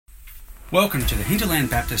Welcome to the Hinterland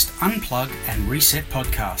Baptist Unplug and Reset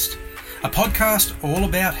podcast, a podcast all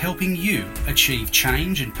about helping you achieve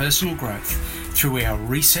change and personal growth through our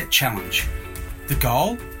Reset Challenge. The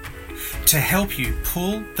goal? To help you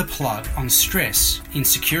pull the plug on stress,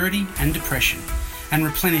 insecurity and depression and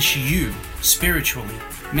replenish you spiritually,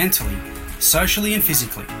 mentally, socially and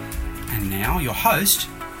physically. And now your host,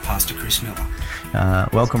 Pastor Chris Miller.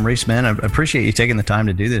 Welcome, Reese, man. I appreciate you taking the time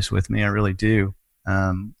to do this with me. I really do.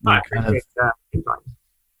 I appreciate that.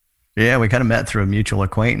 We kind of met through a mutual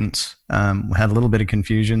acquaintance. We had a little bit of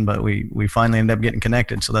confusion, but we finally ended up getting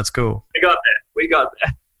connected, so that's cool. We got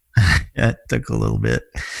there. Yeah, it took a little bit.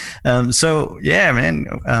 Man.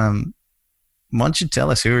 Why don't you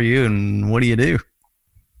tell us, who are you and what do you do?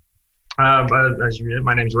 As you know,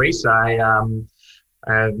 my name's Reese. I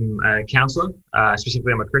am a counselor.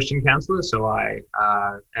 Specifically, I'm a Christian counselor, so I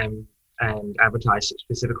am and advertise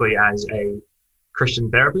specifically as a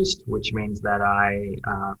Christian therapist, which means that I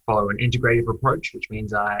follow an integrative approach, which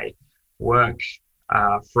means I work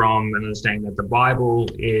from an understanding that the Bible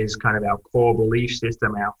is kind of our core belief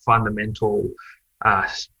system, our fundamental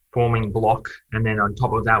forming block. And then on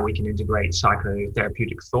top of that, we can integrate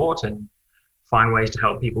psychotherapeutic thought and find ways to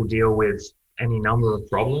help people deal with any number of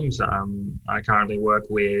problems. I currently work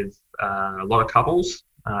with a lot of couples.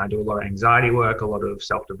 I do a lot of anxiety work, a lot of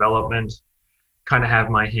self-development, kind of have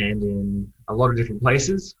my hand in a lot of different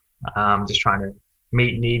places, just trying to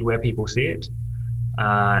meet need where people see it,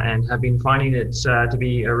 and have been finding it to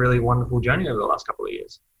be a really wonderful journey over the last couple of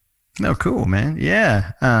years. Oh, cool, man.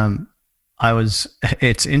 Yeah.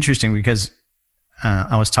 It's interesting because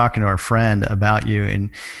I was talking to our friend about you, and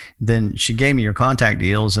then she gave me your contact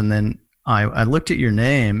deals, and then I looked at your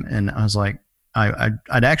name and I was like,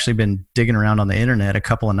 I'd actually been digging around on the internet a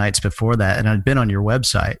couple of nights before that, and I'd been on your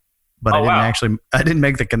website, but I didn't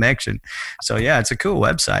make the connection. So yeah, it's a cool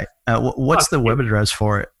website. What's the web address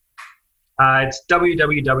for it? It's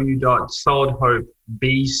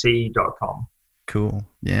www.solidhopebc.com. Cool.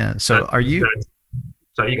 Yeah. So are you?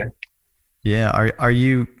 So you go. Yeah. Are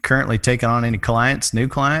you currently taking on any clients, new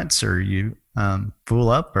clients, or you full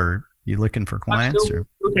up, or you looking for clients? Still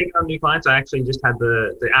taking on new clients. I actually just had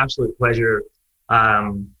the absolute pleasure,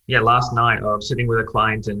 last night of sitting with a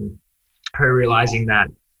client and her realizing that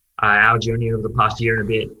our journey over the past year and a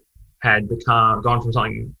bit had gone from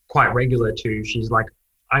something quite regular to, she's like,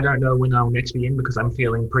 I don't know when I'll next be in because I'm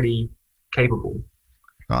feeling pretty capable.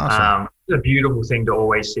 Awesome. It's a beautiful thing to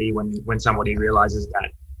always see when somebody realizes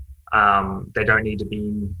that they don't need to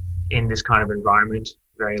be in this kind of environment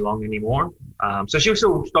very long anymore. So she'll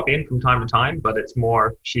still stop in from time to time, but it's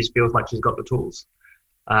more, she feels like she's got the tools.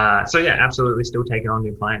 Absolutely still taking on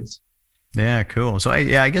new clients. Yeah, cool. So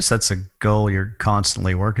I guess that's a goal you're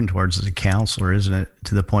constantly working towards as a counselor, isn't it?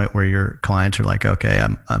 To the point where your clients are like, okay,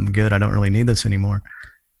 I'm good. I don't really need this anymore.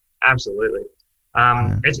 Absolutely.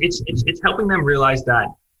 It's helping them realize that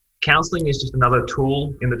counseling is just another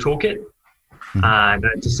tool in the toolkit. That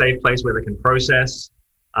it's a safe place where they can process,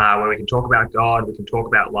 where we can talk about God, we can talk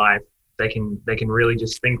about life. They can really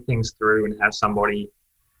just think things through and have somebody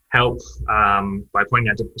help by pointing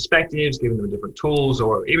out different perspectives, giving them different tools,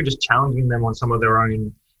 or even just challenging them on some of their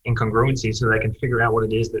own incongruencies so they can figure out what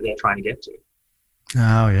it is that they're trying to get to.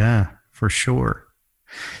 Oh yeah, for sure.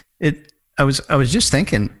 I was just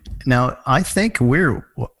thinking, now I think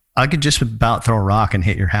I could just about throw a rock and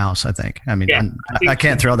hit your house, I think. I mean, yeah, I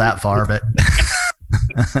can't throw that far, but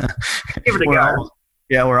give it a go.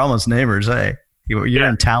 We're almost neighbors, eh? You're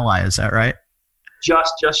in Tallai, is that right?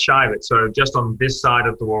 Just shy of it. So just on this side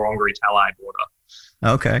of the Wurundjeri-Tallai border.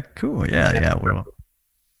 Okay, cool. Yeah. Well,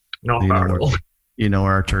 not far at all. You know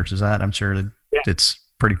where our church is at. I'm sure it's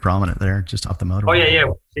pretty prominent there, just off the motorway. Oh yeah.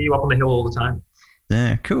 See you up on the hill all the time.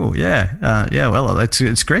 Yeah, cool. Yeah. Well,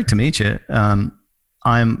 it's great to meet you. I'm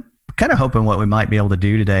kind of hoping what we might be able to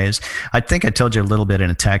do today is, I think I told you a little bit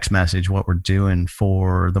in a text message what we're doing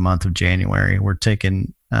for the month of January. We're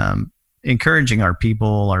taking, encouraging our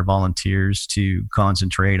people, our volunteers to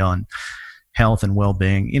concentrate on health and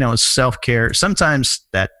well-being, self-care. Sometimes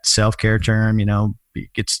that self-care term,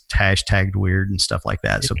 gets hashtagged weird and stuff like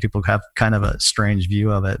that. So people have kind of a strange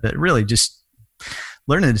view of it, but really just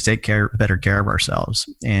learning to take better care of ourselves.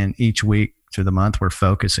 And each week through the month, we're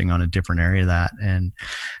focusing on a different area of that. And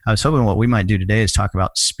I was hoping what we might do today is talk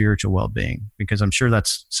about spiritual well-being, because I'm sure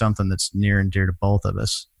that's something that's near and dear to both of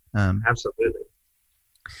us. Absolutely.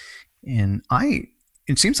 And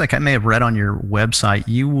it seems like I may have read on your website,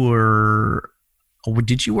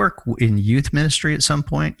 did you work in youth ministry at some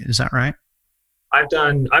point? Is that right? I've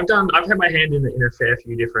had my hand in a fair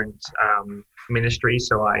few different ministries.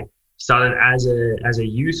 So I started as a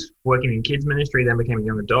youth working in kids ministry, then became a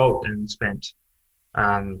young adult and spent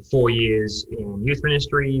 4 years in youth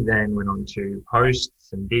ministry, then went on to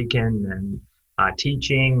hosts and deacon and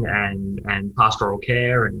teaching and pastoral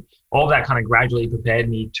care, and all that kind of gradually prepared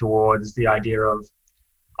me towards the idea of,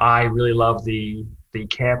 I really love the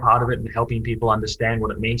care part of it and helping people understand what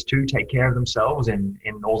it means to take care of themselves in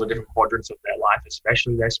all the different quadrants of their life,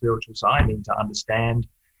 especially their spiritual side, and to understand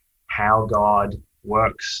how God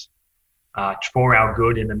works for our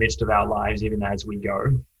good in the midst of our lives, even as we go.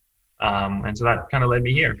 And so that kind of led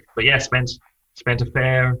me here. But yeah, spent a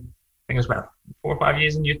fair, I think it was about 4 or 5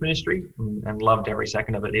 years in youth ministry, and loved every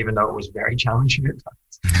second of it, even though it was very challenging at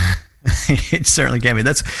times. It certainly can be.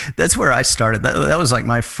 That's where I started. That was like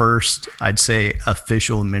my first, I'd say,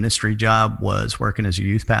 official ministry job, was working as a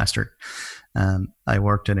youth pastor. I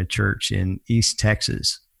worked in a church in East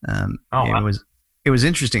Texas. Wow. It was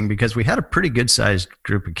interesting because we had a pretty good sized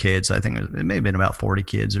group of kids. I think it may have been about 40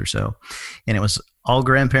 kids or so, and it was all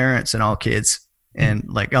grandparents and all kids. And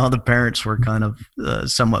like all the parents were kind of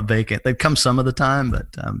somewhat vacant. They'd come some of the time, but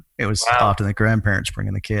it was often the grandparents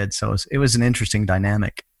bringing the kids. So it was an interesting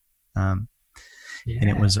dynamic. And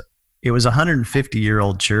it was a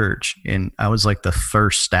 150-year-old church, and I was like the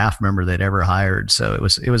first staff member they'd ever hired. So it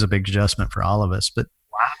was a big adjustment for all of us. But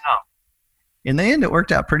wow, in the end, it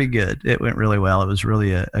worked out pretty good. It went really well. It was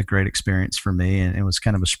really a great experience for me, and it was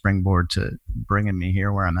kind of a springboard to bringing me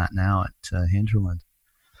here where I'm at now at Hinterland.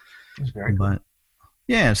 That's very cool. But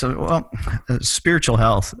yeah, so spiritual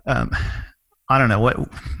health. I don't know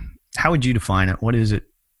how would you define it? What is it?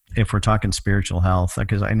 If we're talking spiritual health,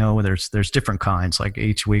 because I know there's different kinds, like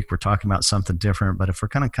each week we're talking about something different, but if we're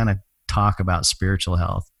kind of talk about spiritual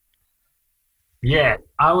health. Yeah,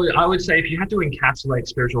 I would say if you had to encapsulate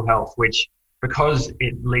spiritual health, which, because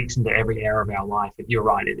it leaks into every area of our life, you're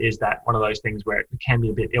right, it is that one of those things where it can be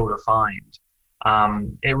a bit ill-defined.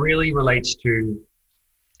 It really relates to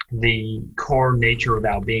the core nature of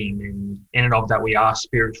our being, and in and of that we are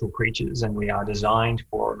spiritual creatures, and we are designed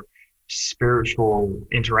for spiritual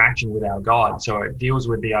interaction with our God. So it deals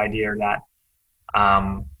with the idea that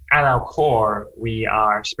at our core, we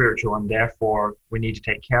are spiritual, and therefore we need to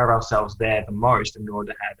take care of ourselves there the most in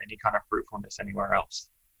order to have any kind of fruitfulness anywhere else.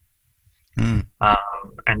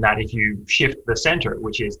 And that if you shift the center,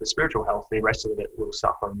 which is the spiritual health, the rest of it will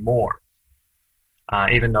suffer more.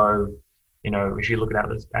 Even though, if you look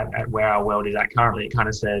at where our world is at currently, it kind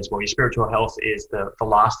of says, well, your spiritual health is the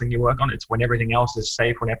last thing you work on. It's when everything else is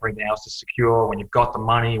safe, when everything else is secure, when you've got the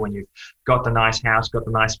money, when you've got the nice house, got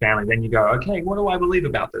the nice family, then you go, okay, what do I believe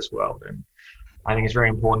about this world? And I think it's very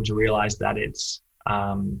important to realize that it's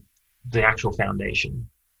the actual foundation.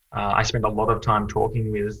 I spend a lot of time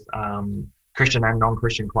talking with Christian and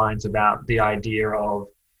non-Christian clients about the idea of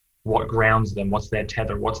what grounds them, what's their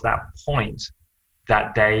tether, what's that point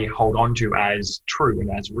that they hold on to as true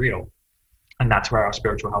and as real. And that's where our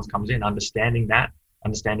spiritual health comes in, understanding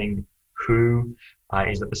who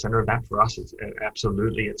is at the center of that. For us,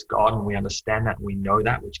 it's God, and we understand that, we know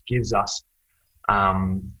that, which gives us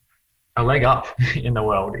a leg up in the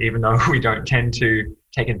world, even though we don't tend to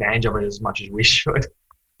take advantage of it as much as we should.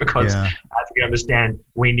 Because as we understand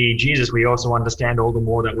we need Jesus, we also understand all the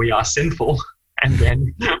more that we are sinful. And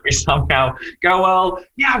then we somehow go, well,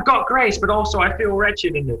 yeah, I've got grace, but also I feel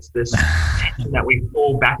wretched. And it's this tension that we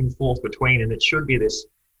fall back and forth between. And it should be this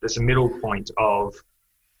middle point of,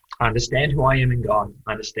 I understand who I am in God,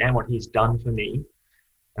 I understand what He's done for me,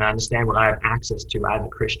 and I understand what I have access to as a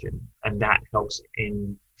Christian. And that helps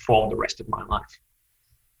inform the rest of my life.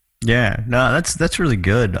 Yeah, no, that's really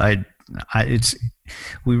good.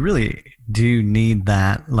 We really do need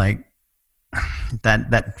that, like,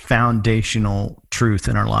 that foundational truth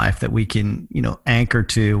in our life that we can, anchor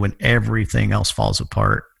to when everything else falls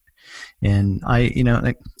apart. And I,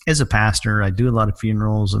 like, as a pastor, I do a lot of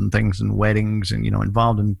funerals and things and weddings, and,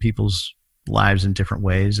 involved in people's lives in different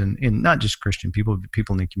ways, and not just Christian people, but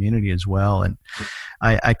people in the community as well. And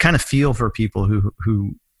I kind of feel for people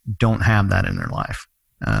who don't have that in their life,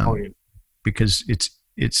 because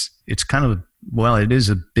it's kind of, it is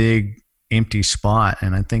a big empty spot.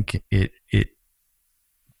 And I think it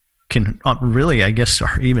can really, I guess,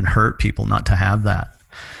 or even hurt people not to have that.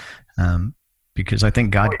 Because I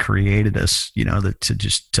think God created us,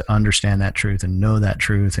 to understand that truth and know that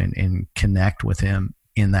truth and connect with Him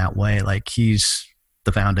in that way. Like, He's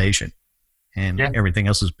the foundation, and everything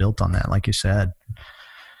else is built on that, like you said.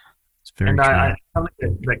 It's very true.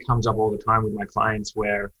 Something that comes up all the time with my clients,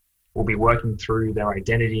 where we'll be working through their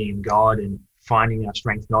identity in God and finding our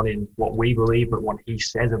strength not in what we believe, but what He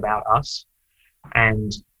says about us.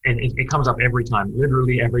 And it comes up every time,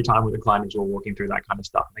 literally every time with a client as we're walking through that kind of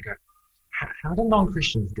stuff. And they go, how do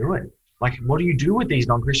non-Christians do it? Like, what do you do with these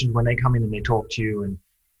non-Christians when they come in and they talk to you, and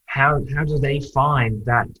how do they find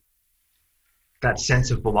that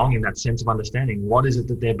sense of belonging, that sense of understanding? What is it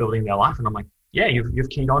that they're building their life? And I'm like, yeah, you've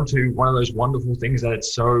keyed on to one of those wonderful things that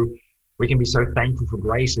it's so, we can be so thankful for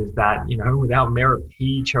grace, is that, you know, without merit,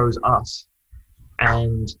 he chose us.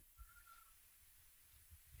 And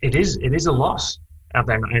it is a loss out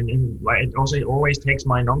there. And it also always takes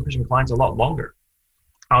my non-Christian clients a lot longer.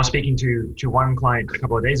 I was speaking to one client a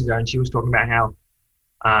couple of days ago, and she was talking about how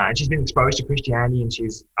and she's been exposed to Christianity, and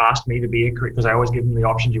she's asked me to be because I always give them the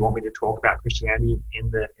option, do you want me to talk about Christianity in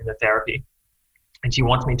the therapy? And she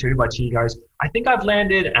wants me to, but she goes, I think I've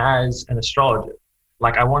landed as an astrologer.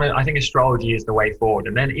 Like, I think astrology is the way forward.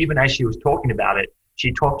 And then even as she was talking about it,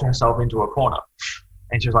 she talked herself into a corner.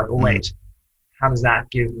 And she was like, oh, wait, how does that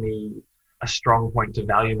give me a strong point to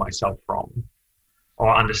value myself from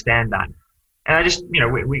or understand that? And I just, you know,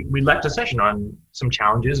 we left a session on some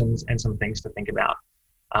challenges and some things to think about.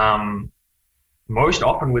 Most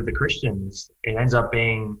often with the Christians, it ends up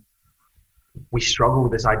being, we struggle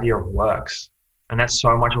with this idea of works. And that's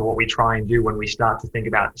so much of what we try and do when we start to think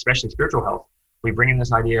about, especially spiritual health. We bring in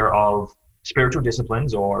this idea of spiritual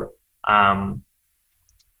disciplines or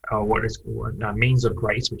what is means of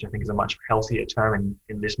grace, which I think is a much healthier term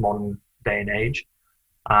in this modern day and age.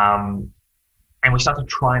 And we start to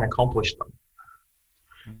try and accomplish them.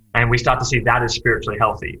 And we start to see that as spiritually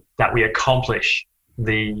healthy, that we accomplish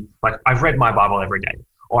like, I've read my Bible every day,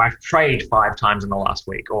 or I've prayed 5 times in the last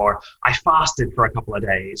week, or I fasted for a couple of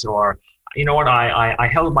days, or, you know what, I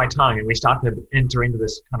held my tongue. And we start to enter into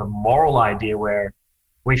this kind of moral idea where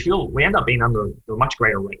we end up being under a much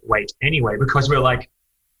greater weight anyway, because we're like,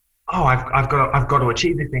 oh, I've got to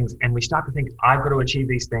achieve these things. And we start to think, I've got to achieve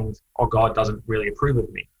these things or God doesn't really approve of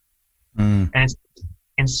me. And it's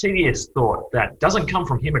insidious thought that doesn't come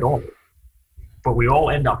from him at all. But we all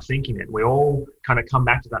end up thinking it. We all kind of come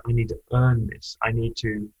back to that. I need to earn this. I need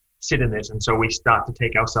to sit in this. And so we start to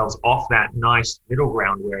take ourselves off that nice middle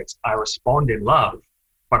ground where it's, I respond in love,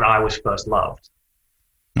 but I was first loved.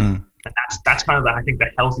 And that's kind of, I think, the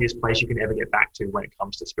healthiest place you can ever get back to when it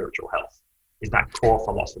comes to spiritual health, is that core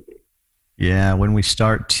philosophy. Yeah, when we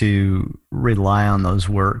start to rely on those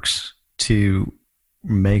works to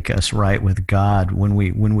make us right with God, when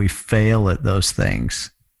we fail at those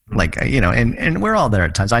things, like, you know, and we're all there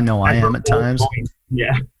at times. I know I am at times.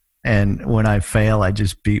 Yeah. And when I fail, I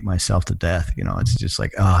just beat myself to death. You know, it's just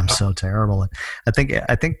like, oh, I'm so terrible. And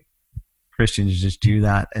I think Christians just do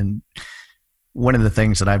that. And one of the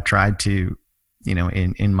things that I've tried to, you know,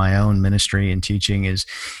 in my own ministry and teaching is,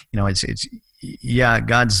 you know, it's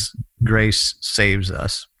God's grace saves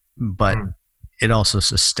us, but it also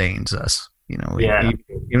sustains us. You know,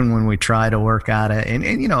 even when we try to work at it, and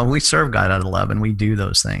you know, we serve God out of love and we do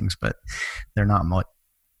those things, but they're not much.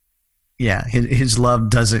 Yeah, his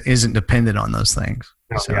love isn't dependent on those things.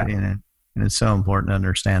 You know, and it's so important to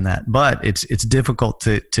understand that. But it's difficult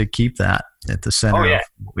to keep that at the center of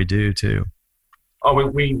what we do too. Oh,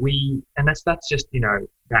 we and that's just, you know,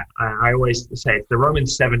 that I always say it's the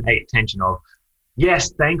Romans 7:8 tension of,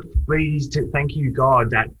 yes, thank you God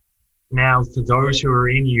that now for those who are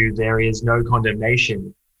in you there is no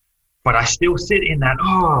condemnation, but I still sit in that,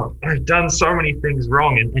 oh, I've done so many things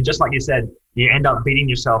wrong, and just like you said, you end up beating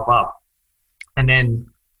yourself up, and then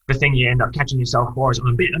the thing you end up catching yourself for is,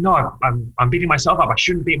 I'm beating myself up. I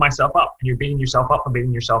shouldn't beat myself up, and you're beating yourself up and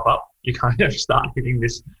beating yourself up. You kind of start hitting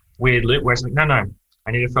this weird loop where it's like, no,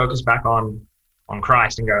 I need to focus back on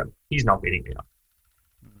Christ and go, he's not beating me up.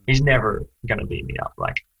 He's never going to beat me up.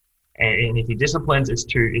 Like, and if he disciplines, it's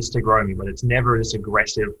to grow me, but it's never this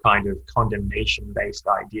aggressive kind of condemnation-based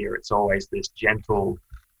idea. It's always this gentle,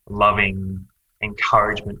 loving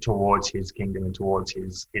encouragement towards his kingdom and towards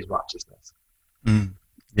his righteousness.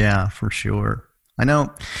 Yeah, for sure.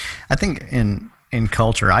 I think in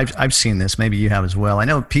culture, I've seen this, maybe you have as well. I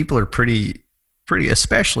know people are pretty,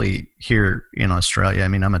 especially here in Australia. I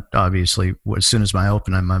mean, obviously, as soon as I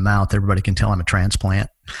open my mouth, everybody can tell I'm a transplant.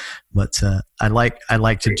 But I like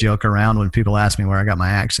to joke around when people ask me where I got my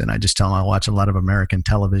accent. I just tell them I watch a lot of American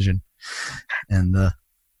television,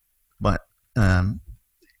 but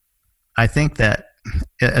I think that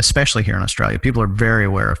especially here in Australia, people are very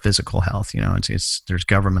aware of physical health. You know, there's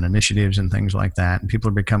government initiatives and things like that, and people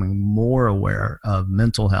are becoming more aware of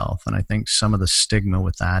mental health. And I think some of the stigma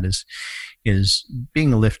with that is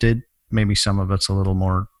being lifted. Maybe some of it's a little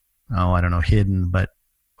more, hidden. But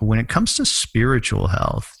when it comes to spiritual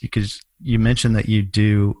health, because you mentioned that you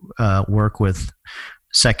do work with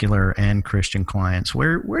secular and Christian clients,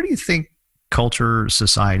 where do you think culture,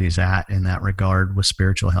 society is at in that regard with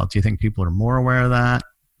spiritual health? Do you think people are more aware of that?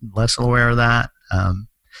 less aware of that?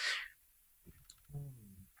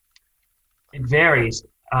 It varies.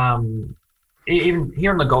 Even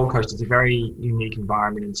here on the Gold Coast, it's a very unique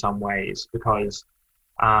environment in some ways because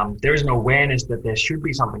there is an awareness that there should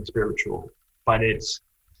be something spiritual, but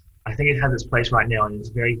I think it has its place right now, and it's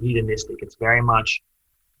very hedonistic. It's very much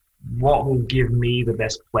what will give me the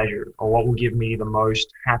best pleasure or what will give me the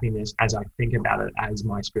most happiness as I think about it as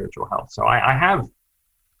my spiritual health. So I have,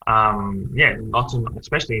 lots of,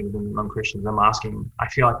 especially with non-Christians, I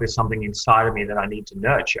feel like there's something inside of me that I need to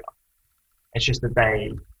nurture. It's just that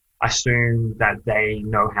they assume that they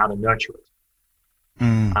know how to nurture it.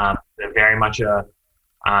 They're very much a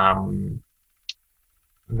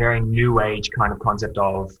very new age kind of concept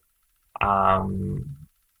of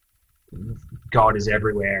God is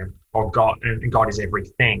everywhere, or God is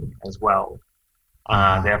everything as well.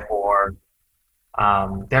 Therefore,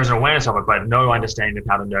 there's an awareness of it, but no understanding of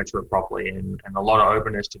how to nurture it properly, and a lot of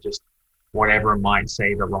openness to just whatever might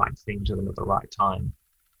say the right thing to them at the right time.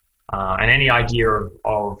 And any idea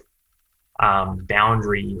of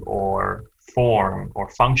boundary or form or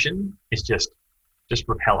function is just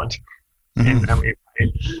repellent. In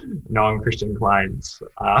non-Christian clients,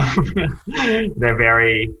 they're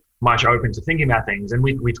very much open to thinking about things, and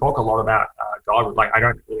we talk a lot about God. Like, I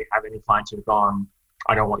don't really have any clients who've gone,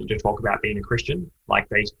 I don't want you to talk about being a Christian. Like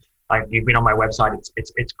you've been on my website,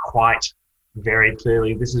 it's quite very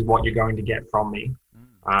clearly, this is what you're going to get from me.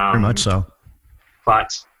 Very much so.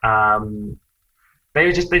 But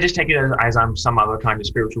they just take it as I'm some other kind of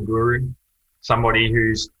spiritual guru, somebody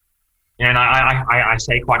who's, and I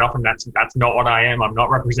say quite often that's not what I am. I'm not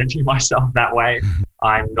representing myself that way.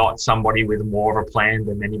 I'm not somebody with more of a plan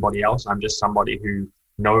than anybody else. I'm just somebody who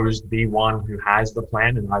knows the one who has the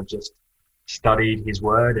plan, and I've just studied his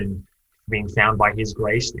word and been found by his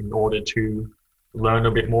grace in order to learn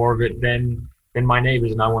a bit more of it than my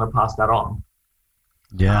neighbors, and I want to pass that on.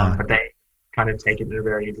 Yeah. But they kind of take it in a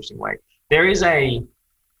very interesting way. There is a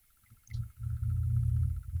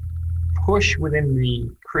push within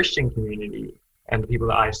the Christian community and the people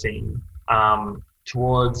that I've seen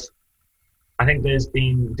towards, I think there's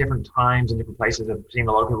been different times and different places I've seen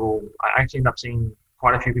a lot of people. I actually end up seeing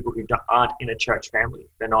quite a few people who aren't in a church family.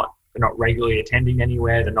 They're not regularly attending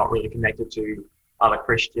anywhere. They're not really connected to other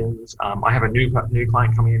Christians. I have a new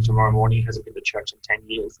client coming in tomorrow morning. He hasn't been to church in 10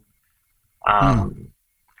 years.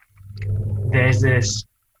 There's this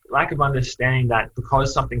lack of understanding that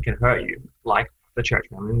because something can hurt you, like the church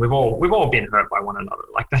family, we've all been hurt by one another.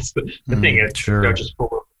 Like, that's the thing. It's sure. Church is full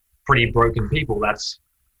of pretty broken people. That's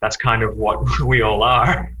kind of what we all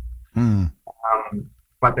are.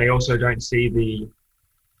 But they also don't see the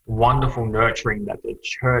wonderful nurturing that the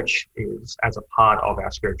church is as a part of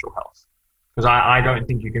our spiritual health. Because I don't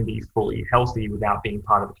think you can be fully healthy without being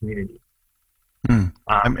part of a community.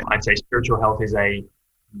 I'd say spiritual health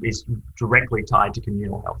is directly tied to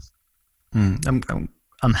communal health.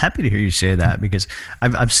 I'm happy to hear you say that, because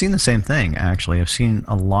I've seen the same thing. Actually, I've seen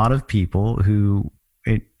a lot of people who,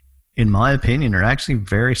 in my opinion, are actually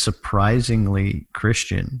very surprisingly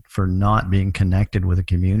Christian for not being connected with a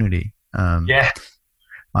community.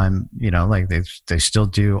 I'm, like they still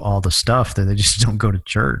do all the stuff that they just don't go to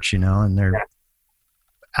church, and they're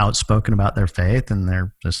outspoken about their faith, and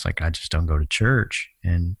they're just like, I just don't go to church.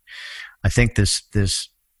 And I think this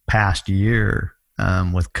past year,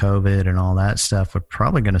 with COVID and all that stuff, we're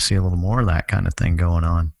probably going to see a little more of that kind of thing going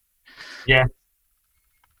on. Yeah.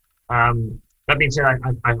 That being said,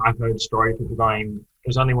 I've heard stories of people going, it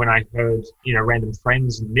was only when I heard, random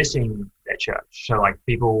friends missing their church. So like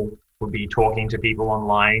people would be talking to people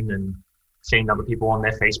online and seeing other people on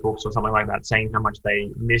their Facebooks or something like that, saying how much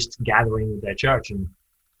they missed gathering with their church. And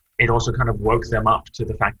it also kind of woke them up to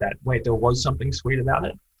the fact that, wait, there was something sweet about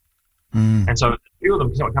it. And so a few of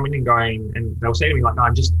them started coming and going, and they'll say to me like,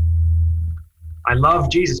 no, I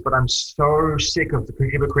love Jesus, but I'm so sick of the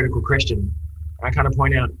hypocritical Christian. And I kind of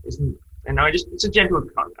point out, it's a gentle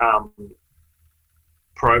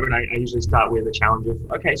probe, and I usually start with a challenge of,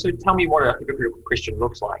 okay, so tell me what a hypocritical Christian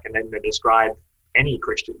looks like, and then they describe any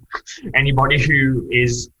Christian, anybody who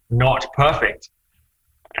is not perfect.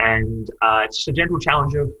 And it's just a gentle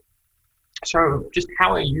challenge of, so just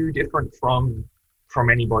how are you different from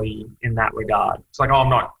anybody in that regard? It's like, oh, I'm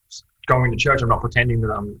not going to church, I'm not pretending that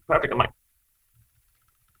I'm perfect. I'm like,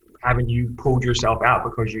 haven't you pulled yourself out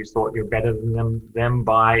because you thought you're better than them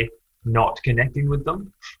by not connecting with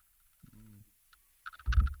them?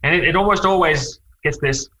 And it almost always gets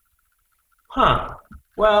this,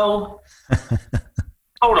 well,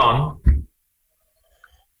 hold on.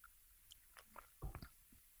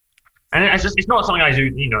 And it's not something I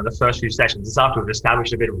do, the first few sessions. It's after we've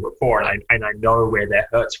established a bit of rapport and I know where their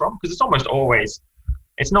hurt's from, because it's almost always,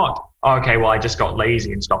 it's not, okay, well, I just got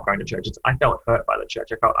lazy and stopped going to church. I felt hurt by the church.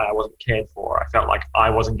 I felt I wasn't cared for. I felt like I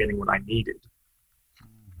wasn't getting what I needed.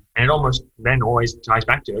 And it almost then always ties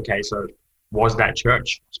back to, okay, so was that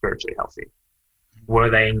church spiritually healthy? Were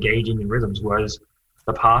they engaging in rhythms? Was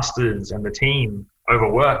the pastors and the team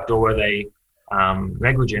overworked, or were they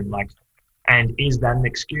negligent? And is that an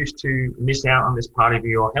excuse to miss out on this part of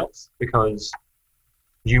your health? Because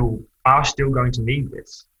you are still going to need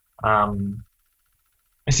this.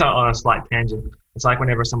 It's not on a slight tangent. It's like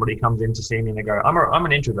whenever somebody comes in to see me and they go, I'm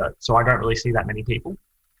an introvert, so I don't really see that many people.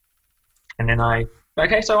 And then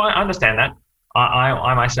okay, so I understand that.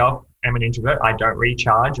 I myself am an introvert. I don't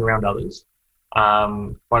recharge around others.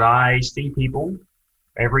 But I see people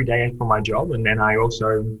every day for my job. And then I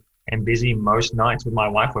also am busy most nights with my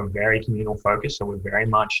wife. We're very communal focused. So we're very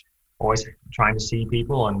much always trying to see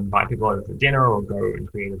people and invite people over for dinner or go and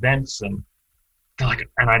create events. And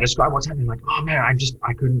I describe what's happening, like, oh man,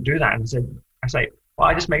 I couldn't do that. And I say, well,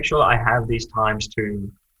 I just make sure that I have these times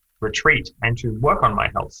to retreat and to work on my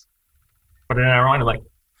health. But then I remind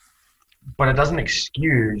but it doesn't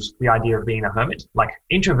excuse the idea of being a hermit. Like,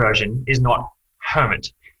 introversion is not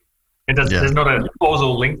hermit. There's not a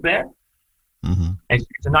causal link there. Mm-hmm.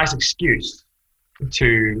 It's a nice excuse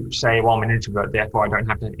to say, well, I'm an introvert, therefore I don't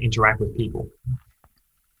have to interact with people.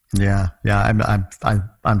 Yeah.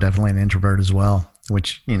 I'm definitely an introvert as well,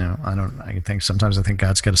 which, I think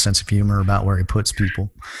God's got a sense of humor about where he puts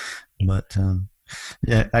people. But,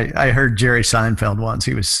 I heard Jerry Seinfeld once.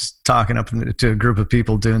 He was talking up to a group of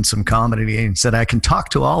people doing some comedy and said, I can talk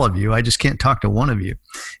to all of you. I just can't talk to one of you.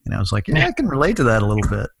 And I was like, I can relate to that a little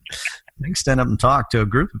bit. I can stand up and talk to a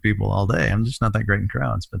group of people all day. I'm just not that great in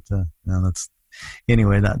crowds, but that's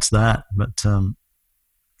that. But,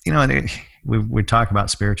 we talk about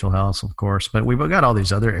spiritual health, of course, but we've got all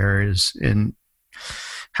these other areas. And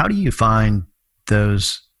how do you find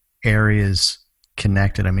those areas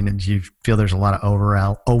connected? I mean, do you feel there's a lot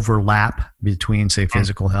of overlap between, say,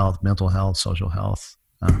 physical health, mental health, social health?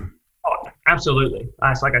 Oh, absolutely.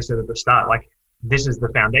 It's like I said at the start, this is the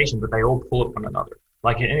foundation, but they all pull at one another.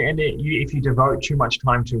 If you devote too much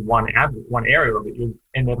time to one area of it, you're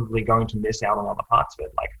inevitably going to miss out on other parts of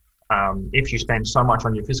it. If you spend so much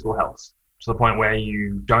on your physical health to the point where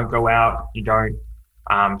you don't go out, you don't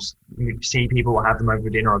you see people or have them over for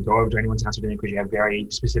dinner or go over to anyone's house for dinner because you have very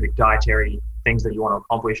specific dietary things that you want to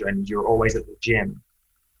accomplish and you're always at the gym.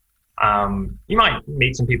 You might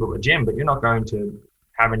meet some people at the gym, but you're not going to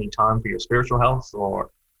have any time for your spiritual health, or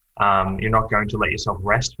you're not going to let yourself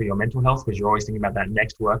rest for your mental health because you're always thinking about that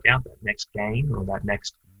next workout, that next gain, or that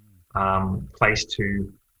next place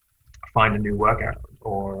to find a new workout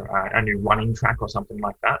or a new running track or something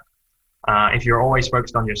like that. If you're always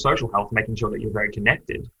focused on your social health, making sure that you're very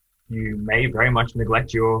connected, you may very much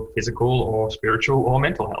neglect your physical or spiritual or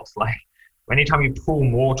mental health. Anytime you pull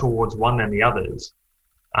more towards one than the others,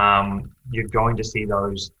 you're going to see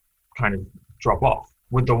those kind of drop off,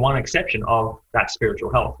 with the one exception of that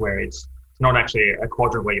spiritual health, where it's not actually a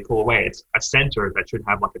quadrant where you pull away. It's a center that should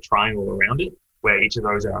have a triangle around it, where each of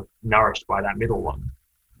those are nourished by that middle one.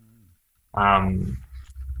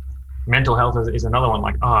 Mental health is another one.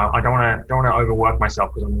 I don't want to overwork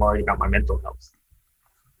myself because I'm worried about my mental health.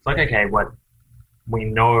 It's okay, what we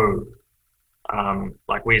know,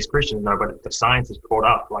 we as Christians know, but the science is caught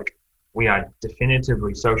up. We are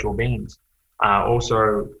definitively social beings.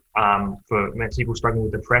 Also, for people struggling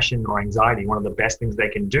with depression or anxiety, one of the best things they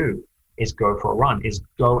can do is go for a run, is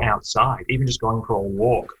go outside. Even just going for a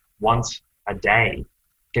walk once a day,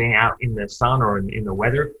 getting out in the sun or in the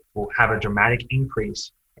weather will have a dramatic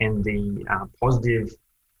increase in the positive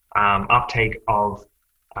uptake of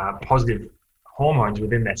positive hormones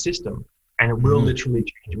within their system, and it will literally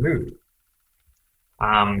change mood.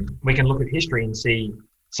 We can look at history and see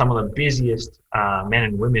some of the busiest men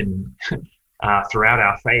and women throughout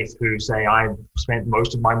our faith who say, I spent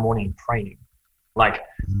most of my morning praying.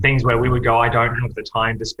 Things where we would go, I don't have the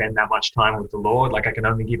time to spend that much time with the Lord. I can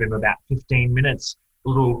only give him about 15 minutes, a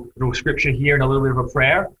little scripture here and a little bit of a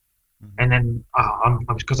prayer. And then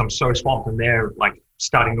because I'm so swamped, and they're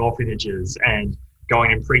starting orphanages and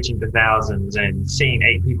going and preaching to thousands and seeing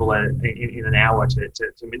 8 people in an hour to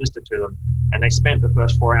minister to them. And they spent the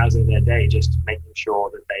first 4 hours of their day just making sure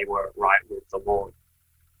that they were right with the Lord.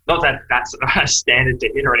 Not that that's a standard to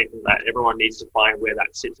hit or anything, that everyone needs to find where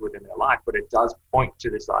that sits within their life, but it does point to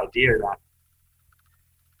this idea that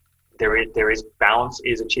there is balance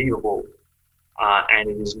is achievable. And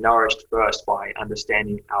it is nourished first by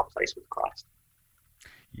understanding our place with Christ.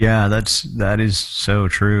 Yeah, that is so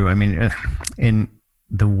true. I mean, in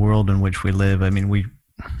the world in which we live, I mean,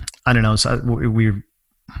 I don't know,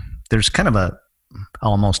 there's kind of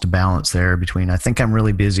almost a balance there between I think I'm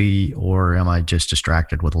really busy or am I just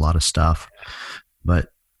distracted with a lot of stuff. But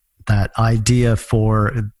that idea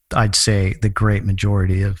for, I'd say, the great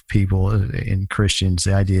majority of people in Christians,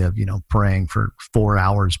 the idea of, praying for 4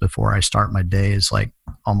 hours before I start my day is like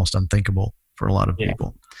almost unthinkable for a lot of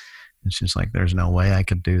people. It's just like, there's no way I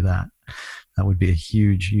could do that. That would be a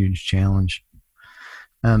huge, huge challenge.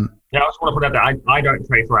 I just want to put out that I don't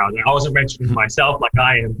pray for hours. I wasn't mentioning myself, like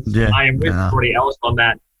I am with everybody else on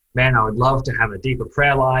that. Man, I would love to have a deeper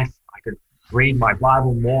prayer life. I could read my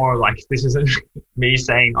Bible more. Like, this isn't me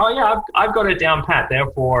saying, oh yeah, I've got it down pat,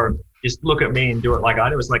 therefore just look at me and do it like I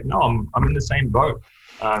do. It's like, no, I'm in the same boat.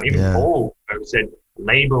 Even Paul said,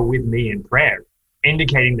 labor with me in prayer,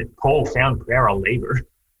 indicating that Paul found prayer a labor.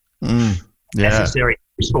 Necessary,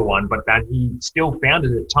 useful one, but that he still found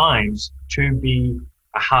it at times to be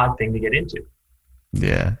a hard thing to get into.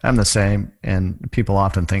 Yeah, I'm the same. And people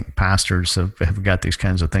often think pastors have got these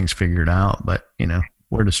kinds of things figured out, but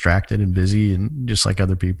we're distracted and busy and just like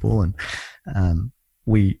other people. And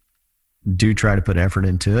we do try to put effort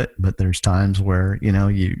into it, but there's times where,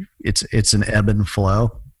 it's an ebb and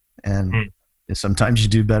flow, and sometimes you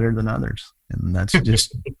do better than others. And that's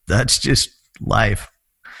just life.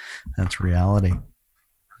 That's reality.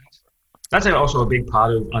 That's also a big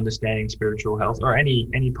part of understanding spiritual health, or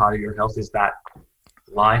any part of your health, is that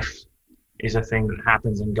life is a thing that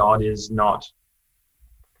happens, and God is not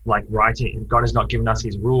like writing. God has not given us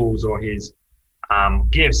his rules or his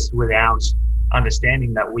gifts without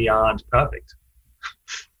understanding that we aren't perfect.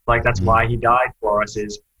 Like, that's why he died for us,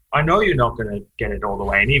 is I know you're not going to get it all the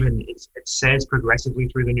way. And even it says progressively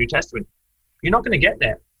through the New Testament, you're not going to get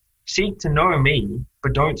there. Seek to know me,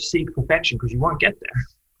 but don't seek perfection, because you won't get there.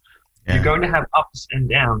 Yeah. You're going to have ups and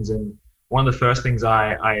downs. And one of the first things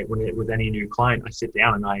with any new client, I sit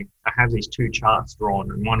down and I have these two charts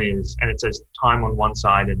drawn, and it says time on one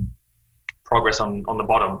side and progress on the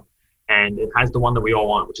bottom. And it has the one that we all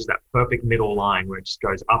want, which is that perfect middle line where it just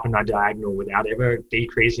goes up in a diagonal without ever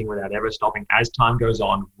decreasing, without ever stopping. As time goes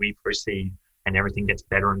on, we proceed and everything gets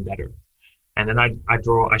better and better. And then I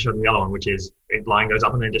showed them the other one, which is the line goes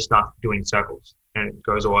up and then just starts doing circles and it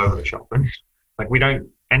goes all over the shop.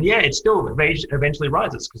 And it still eventually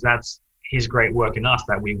rises, because that's his great work in us,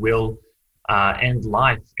 that we will end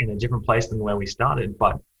life in a different place than where we started.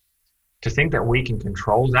 But to think that we can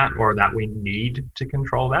control that, or that we need to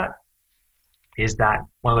control that, is that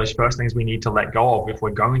one of those first things we need to let go of if we're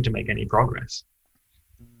going to make any progress.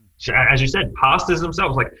 So, as you said, pastors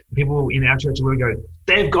themselves, like people in our church, we go,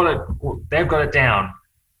 they've got it down.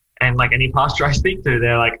 And like any pastor I speak to,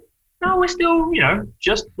 they're like, no, we're still,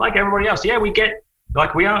 just like everybody else. Yeah, we get,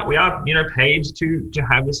 like we are, paid to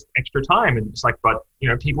have this extra time. And it's like, but,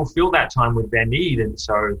 people fill that time with their need. And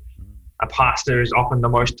so a pastor is often the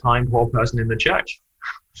most time poor person in the church.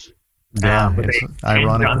 Yeah, but they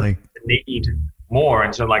ironically need more.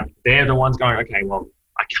 And so like, they're the ones going, okay, well,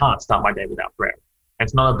 I can't start my day without prayer. And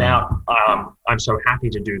it's not about, I'm so happy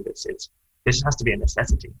to do this. This has to be a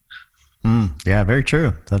necessity. Yeah, very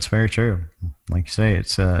true. That's very true. Like you say,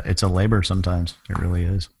 it's a labor sometimes. It really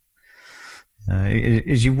is.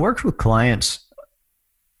 As you work with clients,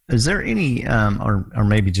 is there any, or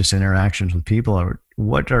maybe just interactions with people, or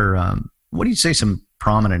what do you say some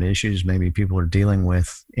prominent issues maybe people are dealing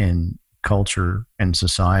with in culture and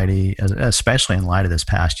society, especially in light of this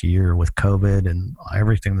past year with COVID and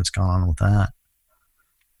everything that's gone on with that?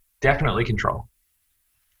 Definitely control.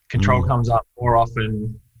 Control comes up more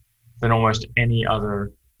often than almost any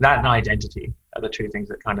other. That and identity are the two things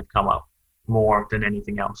that kind of come up more than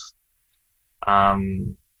anything else.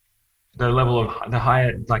 The level of the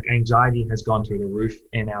higher, like, anxiety has gone through the roof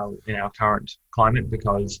in our current climate,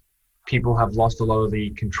 because people have lost a lot of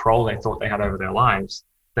the control they thought they had over their lives.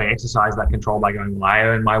 They exercise that control by going, well, I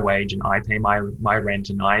earn my wage and I pay my rent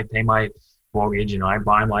and I pay my mortgage and I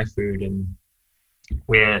buy my food. And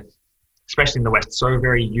we're, especially in the West, so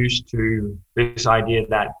very used to this idea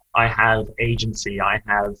that I have agency, I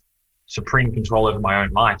have supreme control over my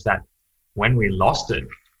own life, that when we lost it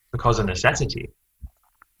because of necessity,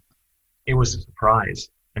 it was a surprise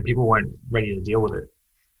and people weren't ready to deal with it.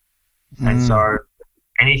 And so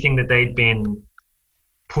anything that they'd been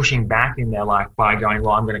pushing back in their life by going,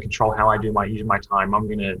 well, I'm going to control how I use my time, I'm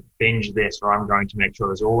going to binge this, or I'm going to make sure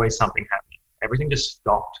there's always something happening, everything just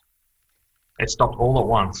stopped. It stopped all at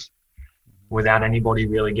once without anybody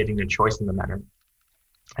really getting a choice in the matter.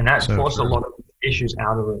 And that forced a lot of issues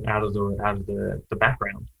out of the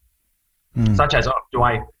background, such as, do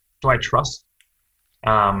I trust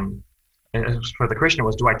and for the Christian,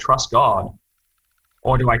 was, do I trust God,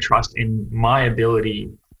 or do I trust in my ability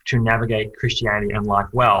to navigate Christianity and life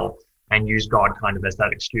well, and use God kind of as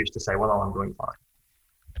that excuse to say, well, I'm doing fine.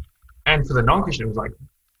 And for the non-Christian, it was like,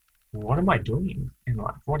 what am I doing in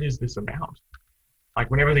life? What is this about? Like,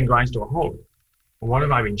 when everything grinds to a halt, what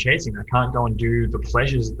have I been chasing? I can't go and do the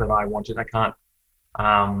pleasures that I wanted. I can't,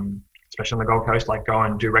 especially on the Gold Coast, like go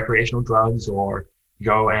and do recreational drugs, or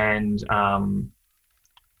go and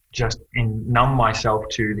just numb myself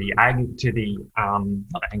to the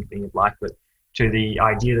not agony of life, but to the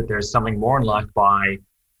idea that there's something more in life by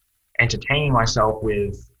entertaining myself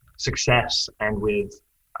with success and with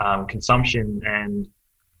consumption and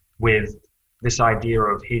with this idea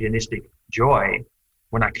of hedonistic joy.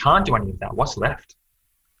 When I can't do any of that, what's left?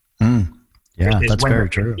 Yeah, that's very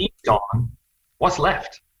true. When the gone, what's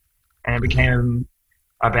left? And it became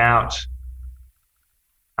about,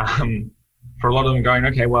 for a lot of them, going,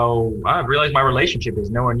 okay, well, I realized my relationship is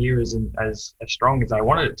nowhere near as strong as I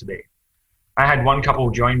wanted it to be. I had one couple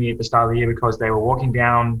join me at the start of the year because they were walking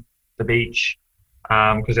down the beach,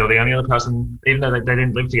 because they were the only other person, even though they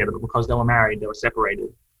didn't live together, but because they were married, they were separated.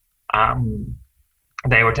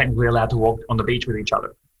 They were technically allowed to walk on the beach with each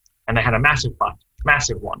other. And they had a massive fight,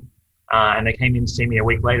 massive one. And they came in to see me a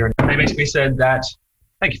week later, and they basically said that,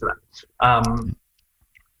 thank you for that.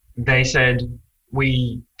 They said,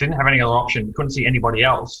 we didn't have any other option, couldn't see anybody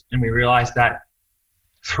else. And we realized that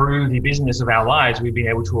through the business of our lives, we've been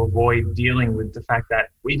able to avoid dealing with the fact that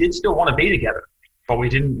we did still want to be together, but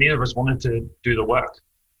neither of us wanted to do the work.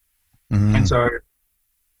 Mm-hmm. And so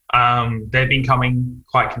they've been coming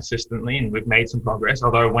quite consistently, and we've made some progress.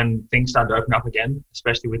 Although when things started to open up again,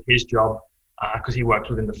 especially with his job, because he worked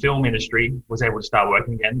within the film industry, was able to start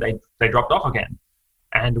working again, they dropped off again.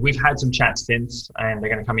 And we've had some chats since, and they're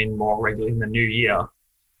going to come in more regularly in the new year,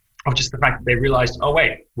 of just the fact that they realized, oh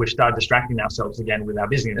wait, we've started distracting ourselves again with our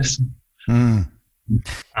busyness. Yeah,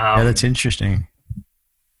 that's interesting.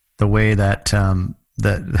 The way that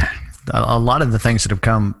that a lot of the things that have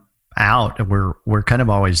come out were kind of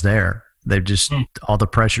always there. They've just all the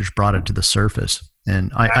pressures brought it to the surface.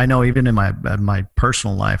 And I know even in my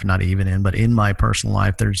personal life, not even in, but in my personal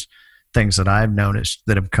life, there's things that I've noticed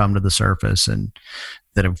that have come to the surface and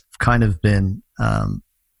that have kind of been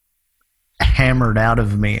hammered out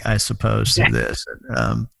of me, I suppose, through this.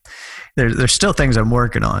 There's still things I'm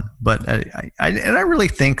working on, but I really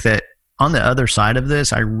think that on the other side of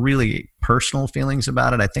this, I really personal feelings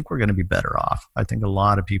about it. I think we're going to be better off. I think a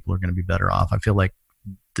lot of people are going to be better off. I feel like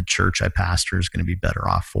the church I pastor is going to be better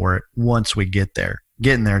off for it once we get there.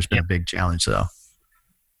 Getting there has been a big challenge, though.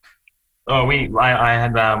 Oh, we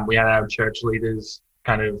had our church leaders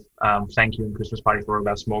kind of thank you and Christmas party for all of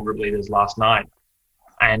our small group leaders last night,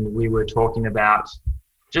 and we were talking about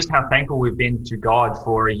just how thankful we've been to God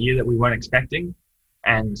for a year that we weren't expecting,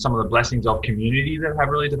 and some of the blessings of community that have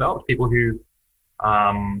really developed. People who,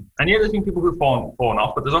 and there's been people who've fallen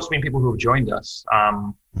off, but there's also been people who have joined us.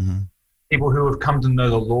 People who have come to know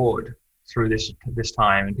the Lord through this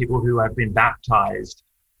time, and people who have been baptized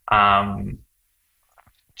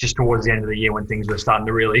just towards the end of the year when things were starting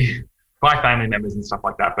to really, by family members and stuff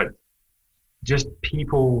like that, but just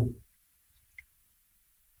people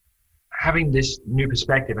having this new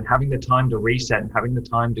perspective and having the time to reset and having the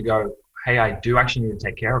time to go, hey, I do actually need to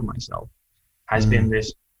take care of myself, has been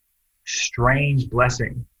this strange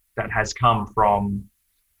blessing that has come from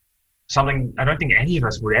something I don't think any of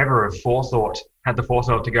us would ever have had the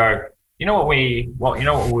forethought to go, you know what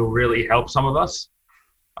will really help some of us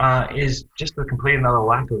is just the complete another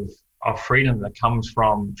lack of freedom that comes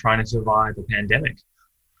from trying to survive a pandemic.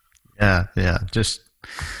 Yeah. Just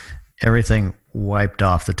everything wiped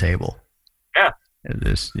off the table. Yeah.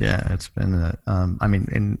 It's been,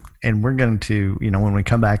 and we're going to, when we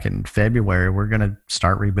come back in February, we're going to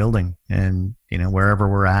start rebuilding, and, wherever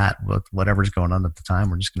we're at with whatever's going on at the time,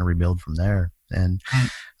 we're just going to rebuild from there. And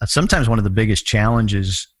sometimes one of the biggest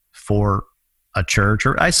challenges for a church,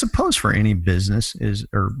 or I suppose for any business is,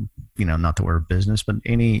 or, not that we're a business, but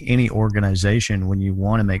any organization, when you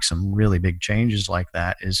want to make some really big changes like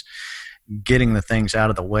that, is getting the things out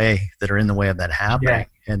of the way that are in the way of that happening.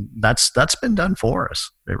 Yeah. And that's been done for us.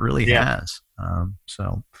 It really has. I'm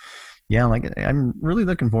really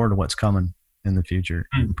looking forward to what's coming in the future.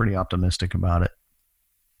 I'm pretty optimistic about it.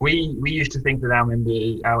 We used to think that our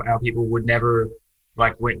members, our people would never,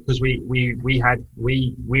 because we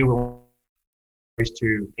were supposed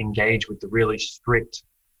to engage with the really strict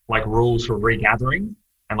rules for regathering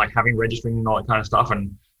and having registering and all that kind of stuff,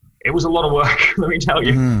 and it was a lot of work. Let me tell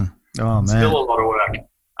you. Oh man, still a lot of work.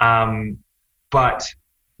 But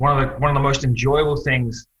one of the most enjoyable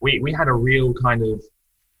things, we had a real kind of,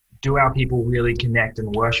 do our people really connect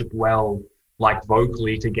and worship well, like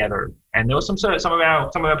vocally together? And there was some of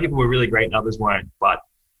our people were really great and others weren't. But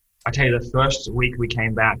I tell you, the first week we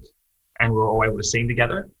came back and we were all able to sing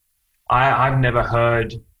together, I've never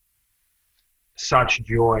heard such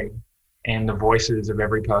joy in the voices of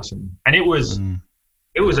every person. And it was a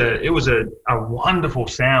wonderful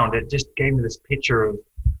sound. It just gave me this picture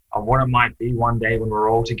of what it might be one day when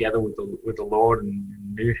we're all together with the Lord and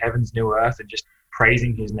new heavens, new earth, and just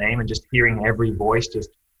praising his name and just hearing every voice just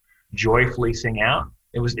joyfully sing out.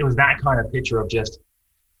 It was that kind of picture of just,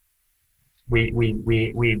 we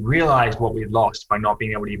realized what we'd lost by not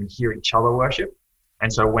being able to even hear each other worship.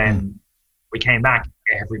 And so when we came back,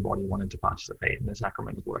 everybody wanted to participate in the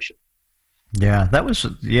sacrament of worship. Yeah,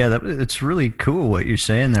 it's really cool what you're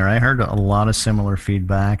saying there. I heard a lot of similar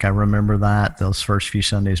feedback. I remember those first few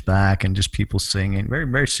Sundays back, and just people singing. Very,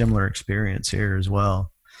 very similar experience here as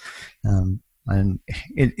well. And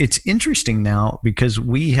it's interesting now because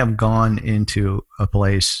we have gone into a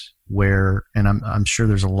place where, and I'm sure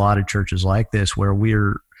there's a lot of churches like this, where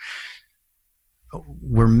we're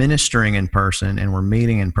ministering in person and we're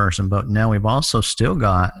meeting in person, but now we've also still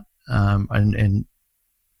got and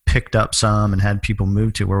picked up some and had people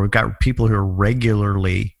move to where we've got people who are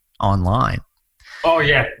regularly online. Oh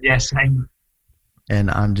yeah, same.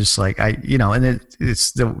 And I'm just like, I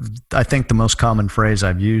think the most common phrase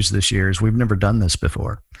I've used this year is, we've never done this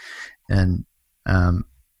before. And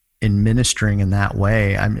in ministering in that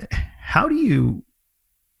way, how do you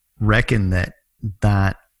reckon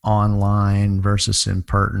that online versus in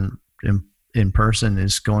person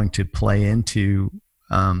is going to play into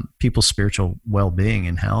people's spiritual well-being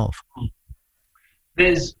and health?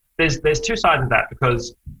 There's two sides of that,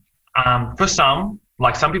 because for some,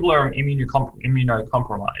 like some people are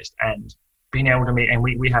immunocompromised, and being able to meet, and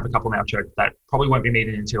we have a couple in our church that probably won't be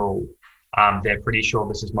meeting until they're pretty sure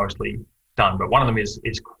this is mostly done. But one of them is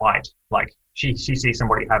quite, like, she sees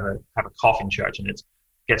somebody have a cough in church, and it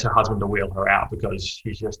gets her husband to wheel her out because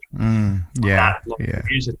she's just So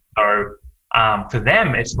for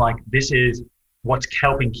them, it's like, this is what's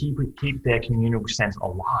helping keep their communal sense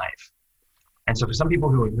alive. And so for some people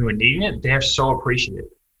who are needing it, they're so appreciative.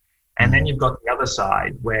 And then you've got the other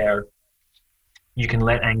side where you can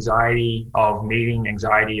let anxiety of meeting,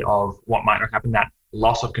 anxiety of what might not happen, that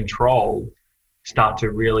loss of control, start to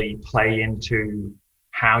really play into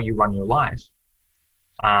how you run your life.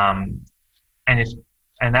 And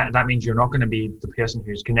that means you're not going to be the person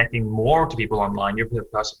who's connecting more to people online. You're the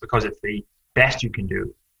person, because it's the best you can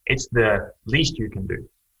do. It's the least you can do.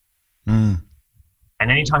 And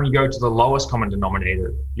anytime you go to the lowest common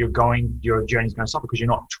denominator, your journey's going to suffer, because you're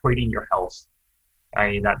not treating your health,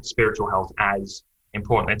 that spiritual health, as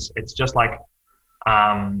important. It's just like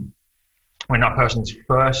when that person's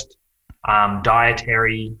first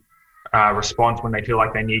dietary response, when they feel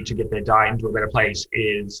like they need to get their diet into a better place,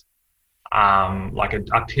 is like a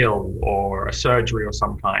pill or a surgery or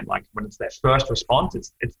some kind. Like when it's their first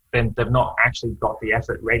response, then they've not actually got the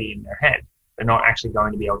effort ready in their head. They're not actually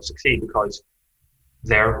going to be able to succeed, because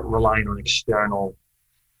they're relying on external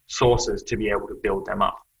sources to be able to build them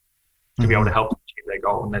up, to be able to help them achieve their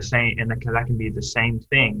goal. And they're saying, and that can be the same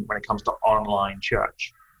thing when it comes to online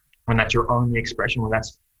church, when that's your only expression, when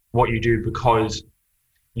that's what you do because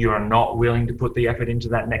you are not willing to put the effort into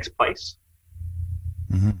that next place.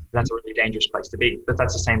 That's a really dangerous place to be. But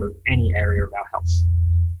that's the same with any area of our health.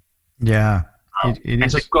 Yeah. And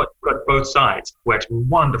so you've got both sides, where it's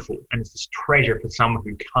wonderful and it's this treasure for someone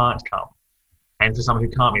who can't come, and for someone who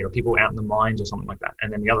can't meet, or people out in the mines or something like that.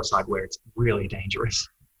 And then the other side where it's really dangerous.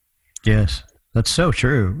 Yes, that's so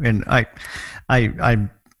true. And I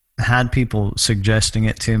had people suggesting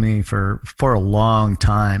it to me for a long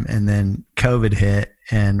time, and then COVID hit,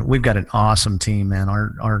 and we've got an awesome team, man.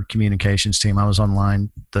 Our communications team. I was online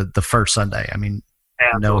the first Sunday. I mean,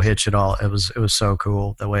 no hitch at all. It was so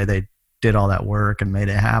cool the way they did all that work and made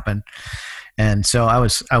it happen. And so I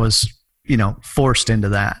was forced into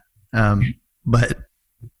that. But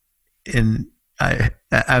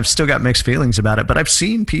I've still got mixed feelings about it, but I've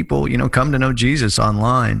seen people, come to know Jesus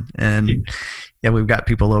online, and we've got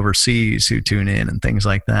people overseas who tune in and things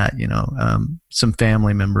like that, some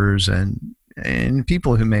family members and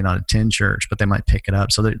people who may not attend church, but they might pick it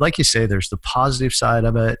up. So like you say, there's the positive side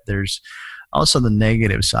of it. There's also the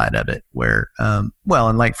negative side of it where, and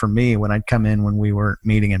like for me, when I'd come in when we weren't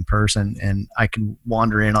meeting in person, and I could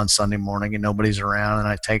wander in on Sunday morning and nobody's around, and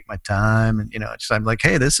I take my time, and, I'm like,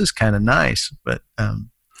 hey, this is kind of nice. But,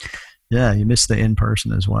 you miss the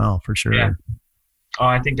in-person as well, for sure. Yeah. Oh,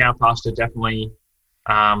 I think our pastor definitely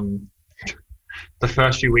the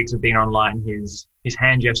first few weeks of being online, his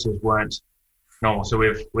hand gestures weren't normal. So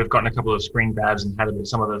we've gotten a couple of screen grabs and had a bit,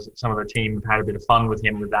 some of the team had a bit of fun with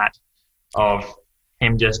him with that, of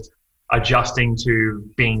him just adjusting to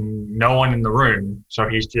being no one in the room. So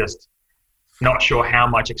he's just not sure how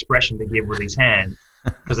much expression to give with his hand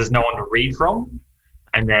because there's no one to read from.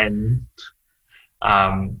 And then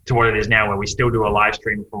to what it is now, where we still do a live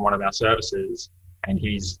stream from one of our services, and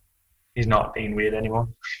he's not being weird anymore.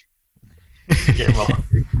 But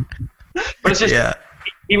it's just,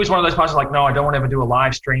 he was one of those pastors like, no, I don't want to ever do a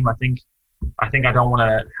live stream. I think I don't want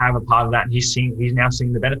to have a part of that. And he's now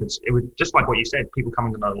seeing the benefits. It was just like what you said, people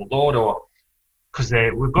coming to know the Lord, or because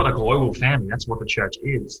we've got a global family. That's what the church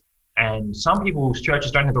is. And some people's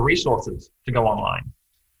churches don't have the resources to go online,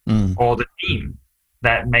 or the team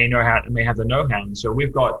that may have the know-how. And so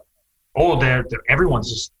we've got everyone's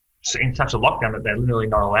just in such a lockdown that they're literally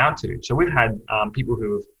not allowed to. So we've had people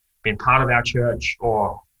who have been part of our church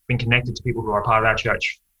or been connected to people who are part of our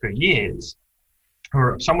church for years, who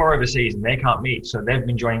are somewhere overseas and they can't meet. So they've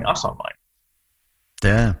been joining us online.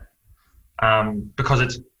 Yeah. Because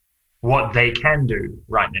it's what they can do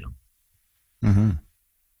right now. Mm-hmm.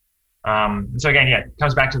 So again, it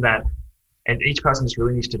comes back to that. And each person just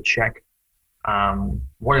really needs to check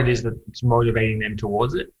what it is that's motivating them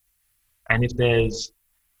towards it. And if there's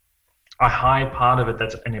a high part of it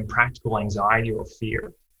that's an impractical anxiety or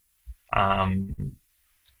fear,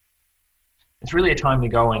 it's really a time to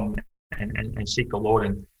go and seek the Lord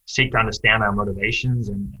and seek to understand our motivations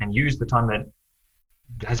and use the time that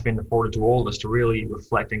has been afforded to all of us to really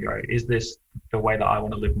reflect and go, is this the way that I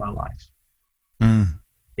want to live my life?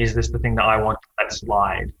 Is this the thing that I want to let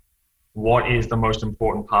slide? What is the most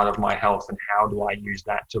important part of my health, and how do I use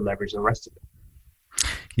that to leverage the rest of it?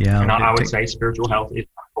 Yeah. And I would say spiritual health is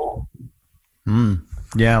my core.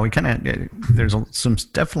 Yeah, we kind of, there's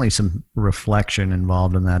definitely some reflection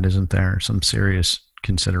involved in that, isn't there? Some serious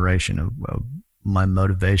consideration of my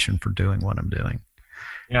motivation for doing what I'm doing.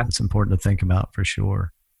 Yeah. It's important to think about for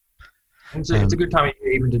sure. And so it's a good time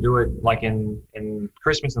even to do it like in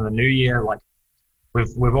Christmas and the New Year. Like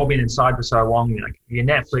we've all been inside for so long. Like your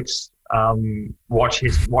Netflix watch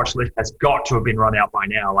list has got to have been run out by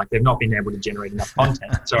now. Like they've not been able to generate enough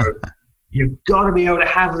content. So you've got to be able to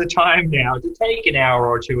have the time now to take an hour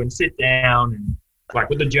or two and sit down and like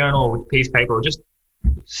with a journal or with a piece of paper or just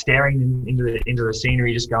staring into the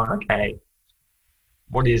scenery, just going, okay,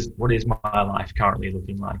 what is my life currently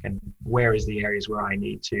looking like, and where is the areas where I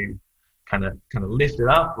need to kind of lift it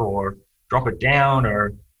up or drop it down,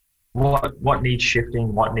 or what needs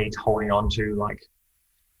shifting, what needs holding on to. Like,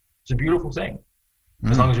 it's a beautiful thing.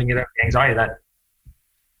 As long as we can get over the anxiety that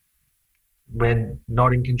we're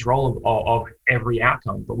not in control of every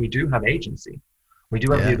outcome, but we do have agency. We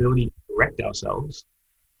do have the ability to direct ourselves.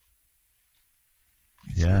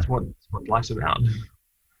 Yeah. That's what life's about.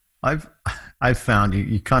 I've found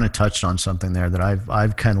you kind of touched on something there that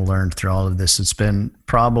I've kind of learned through all of this. It's been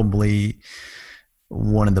probably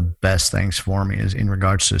one of the best things for me is in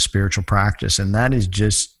regards to spiritual practice, and that is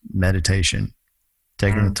just meditation.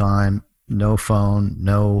 Taking the time, no phone,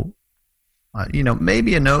 no,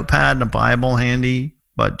 maybe a notepad and a Bible handy,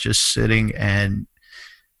 but just sitting and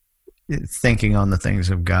thinking on the things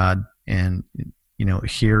of God and,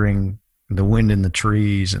 hearing the wind in the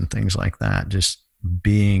trees and things like that, just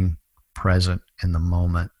being present in the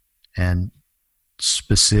moment and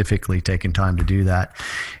specifically taking time to do that.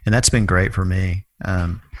 And that's been great for me.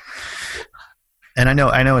 And I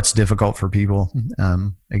know it's difficult for people.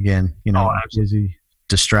 Again, busy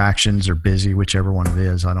distractions or busy, whichever one it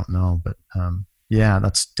is, I don't know. But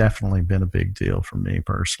that's definitely been a big deal for me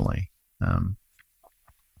personally.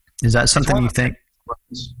 Is that something you think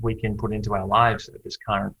we can put into our lives at this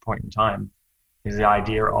current point in time? Is the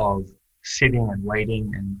idea of sitting and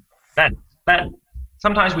waiting, and that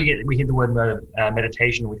sometimes we hear the word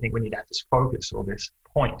meditation, we think we need to have this focus or this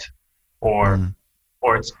point, or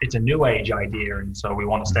it's a new age idea, and so we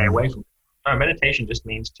want to stay away from it. No, meditation just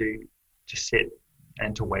means to sit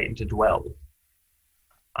and to wait and to dwell.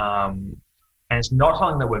 And it's not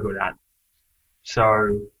something that we're good at.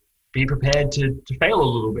 So be prepared to fail a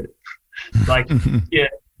little bit. Like,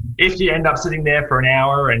 if you end up sitting there for an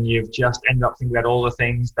hour and you've just ended up thinking about all the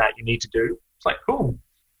things that you need to do, it's like, cool.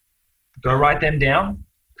 Go write them down.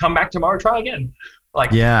 Come back tomorrow, try again.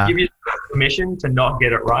 Like, give yourself permission to not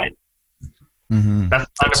get it right. That's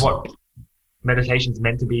kind of what meditation's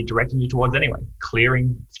meant to be directing you towards anyway,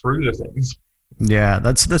 clearing through the things. Yeah,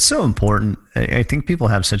 that's so important. I think people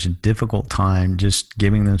have such a difficult time just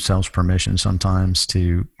giving themselves permission sometimes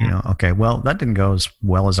to, okay, well, that didn't go as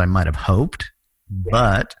well as I might have hoped,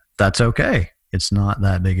 but that's okay. It's not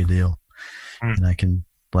that big a deal. and I can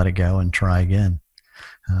let it go and try again.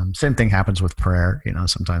 Same thing happens with prayer.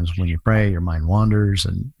 Sometimes when you pray, your mind wanders,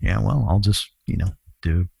 and I'll just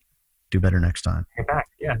do better next time. Get back,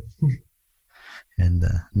 yeah, and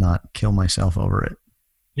not kill myself over it.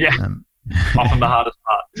 Yeah, often the hardest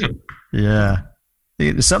part. Yeah.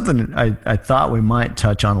 It's something I thought we might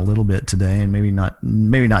touch on a little bit today, and maybe not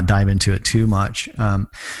dive into it too much. One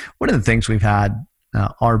of the things we've had,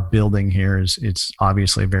 our building here it's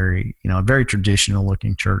obviously a very traditional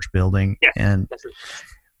looking church building. Yeah, and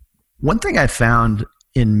one thing I found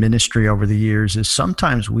in ministry over the years is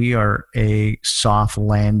sometimes we are a soft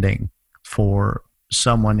landing for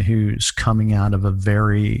someone who's coming out of a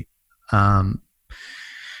very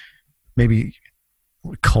maybe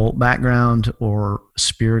cult background or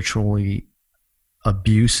spiritually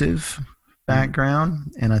abusive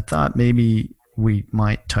background. And I thought maybe we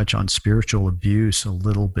might touch on spiritual abuse a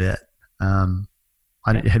little bit.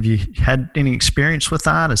 Have you had any experience with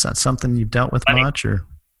that? Is that something you've dealt with much, or?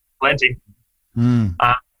 Plenty.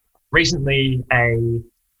 Recently, a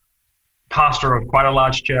pastor of quite a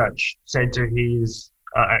large church said to his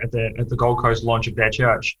at the Gold Coast launch of their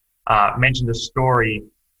church, mentioned a story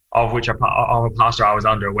of which of a pastor I was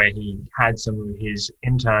under, where he had some of his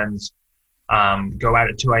interns go out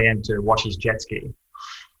at 2 a.m. to watch his jet ski,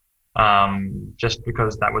 just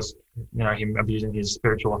because that was him abusing his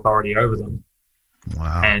spiritual authority over them.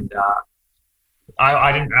 Wow. And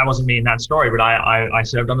I wasn't me in that story, but I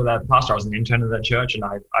served under that pastor. I was an intern at that church, and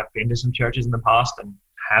I've been to some churches in the past and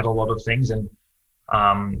had a lot of things. And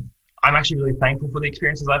I'm actually really thankful for the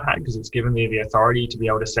experiences I've had, because it's given me the authority to be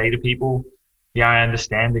able to say to people, yeah, I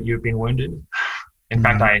understand that you've been wounded. In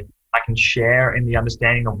fact, I can share in the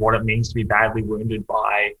understanding of what it means to be badly wounded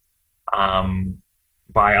by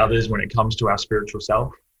others when it comes to our spiritual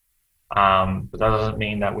self. But that doesn't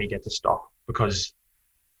mean that we get to stop, because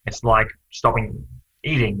it's like stopping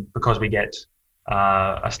eating because we get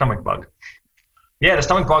a stomach bug. Yeah, the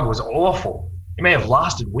stomach bug was awful. It may have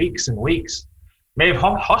lasted weeks and weeks, may have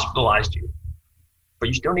hospitalized you, but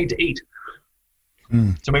you still need to eat.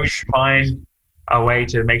 So maybe find a way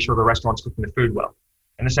to make sure the restaurant's cooking the food well.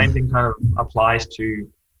 And the same thing kind of applies to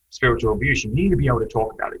spiritual abuse. You need to be able to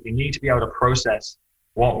talk about it. You need to be able to process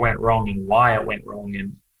what went wrong and why it went wrong.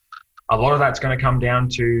 And a lot of that's going to come down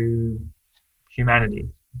to humanity.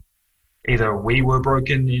 Either we were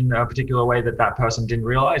broken in a particular way that person didn't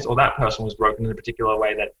realize, or that person was broken in a particular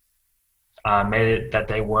way that made it that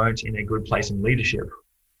they weren't in a good place in leadership.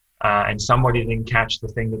 And somebody didn't catch the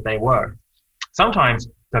thing that they were. Sometimes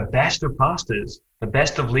the best of pastors, the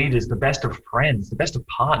best of leaders, the best of friends, the best of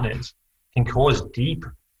partners can cause deep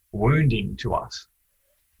wounding to us.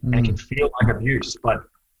 And it can feel like abuse. But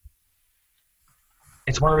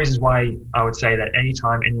it's one of the reasons why I would say that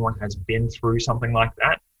anytime anyone has been through something like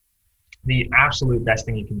that, the absolute best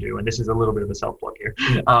thing you can do, and this is a little bit of a self-plug here,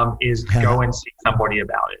 is go and see somebody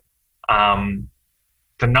about it.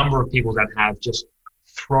 The number of people that have just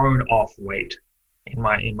thrown off weight in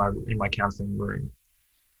my counseling room,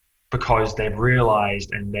 because they've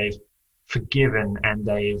realized and they've forgiven and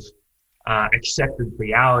they've accepted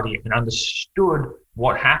reality and understood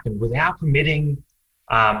what happened without permitting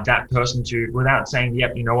that person without saying,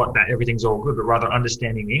 yep, you know what, that everything's all good, but rather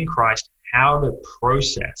understanding in Christ how to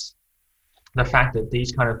process the fact that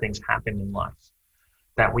these kind of things happen in life,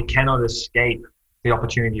 that we cannot escape the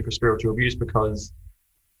opportunity for spiritual abuse because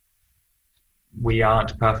we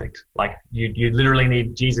aren't perfect. Like you literally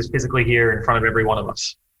need Jesus physically here in front of every one of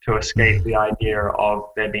us to escape the idea of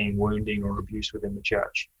there being wounding or abuse within the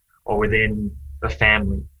church or within the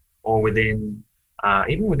family or within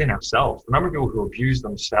even within ourselves. The number of people who abuse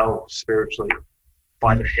themselves spiritually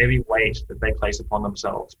by the heavy weight that they place upon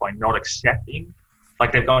themselves, by not accepting,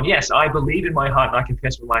 like they've gone, yes, I believe in my heart and I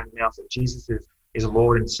confess with my mouth that Jesus is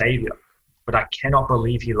Lord and Savior, but I cannot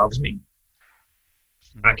believe he loves me.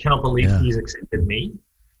 I cannot believe he's accepted me.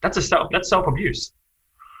 That's self-abuse.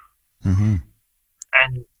 Mm-hmm.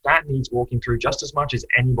 And that needs walking through just as much as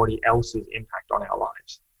anybody else's impact on our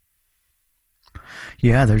lives.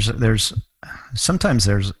 Yeah, sometimes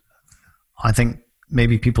I think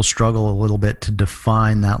maybe people struggle a little bit to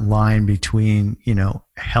define that line between,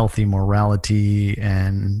 healthy morality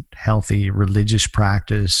and healthy religious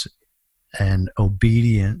practice and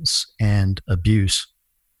obedience and abuse,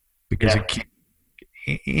 because it can't,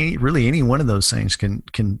 really any one of those things can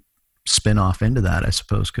spin off into that, I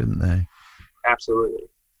suppose, couldn't they? Absolutely.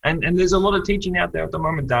 And there's a lot of teaching out there at the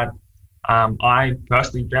moment that I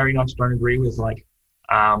personally very much don't agree with,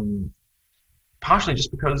 partially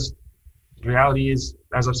just because the reality is,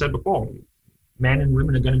 as I've said before, men and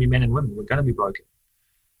women are going to be men and women. We're going to be broken.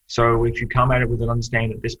 So if you come at it with an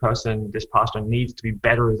understanding that this pastor needs to be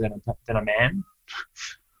better than a man,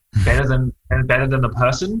 better than a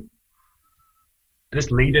person,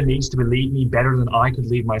 this leader needs to lead me better than I could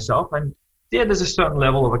lead myself. And yeah, there's a certain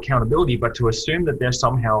level of accountability, but to assume that they're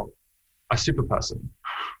somehow a super person,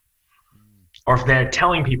 or if they're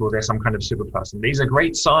telling people they're some kind of super person, these are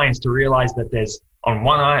great signs to realize that there's on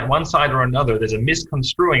one side or another, there's a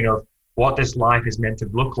misconstruing of what this life is meant to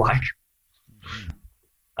look like.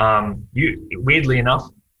 You weirdly enough,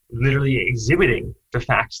 literally exhibiting the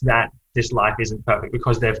fact that this life isn't perfect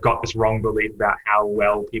because they've got this wrong belief about how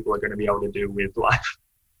well people are going to be able to do with life.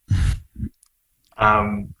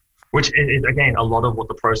 Which is, again, a lot of what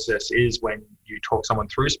the process is when you talk someone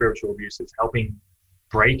through spiritual abuse. It's helping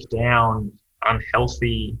break down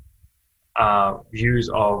unhealthy views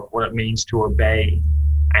of what it means to obey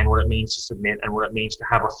and what it means to submit and what it means to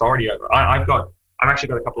have authority over. I've actually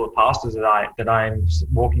got a couple of pastors that I'm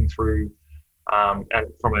walking through from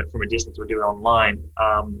a distance. We're doing online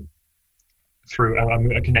through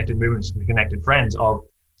a connected movements, connected friends, of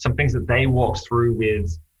some things that they walked through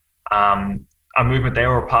with a movement they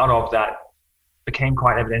were a part of that became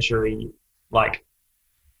quite evidentially like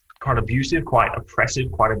quite abusive, quite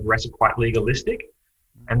oppressive, quite aggressive, quite legalistic,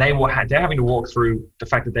 and they're having to walk through the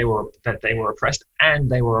fact that they were oppressed and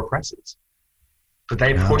they were oppressors. But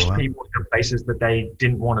they pushed people to places that they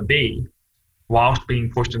didn't want to be, whilst being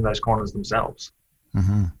pushed in those corners themselves.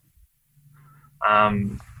 Mm-hmm.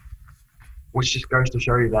 Which just goes to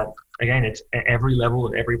show you that, again, it's at every level,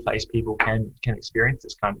 at every place, people can experience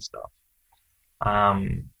this kind of stuff.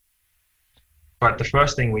 But the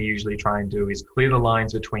first thing we usually try and do is clear the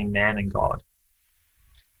lines between man and God,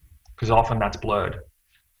 because often that's blurred.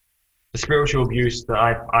 The spiritual abuse that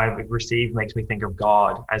I've received makes me think of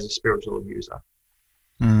God as a spiritual abuser.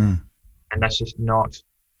 And that's just not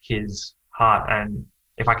his heart. And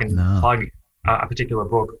if I can plug a particular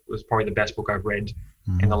book, it was probably the best book I've read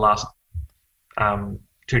in the last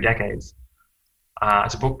 2 decades.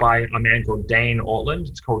 It's a book by a man called Dane Ortland.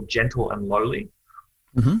 It's called Gentle and Lowly.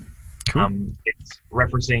 Mm-hmm. Cool. It's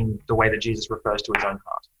referencing the way that Jesus refers to his own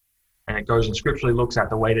heart. And it goes and scripturally looks at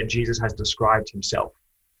the way that Jesus has described himself.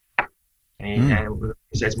 And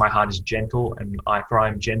he says, my heart is gentle, for I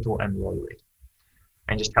am gentle and lowly.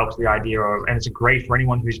 And just helps the idea of, and it's great for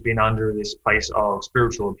anyone who's been under this place of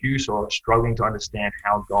spiritual abuse or struggling to understand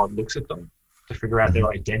how God looks at them, to figure out their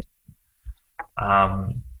identity.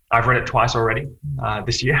 I've read it twice already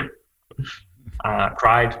this year.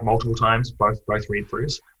 Cried multiple times, both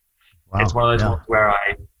read-throughs. Wow. It's one of those ones where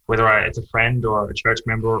whether it's a friend or a church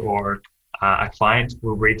member or a client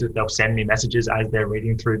will read it, they'll send me messages as they're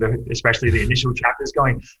reading through especially the initial chapters,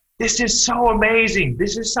 going, "This is so amazing.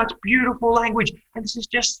 This is such beautiful language, and this is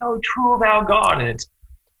just so true of our God." And it's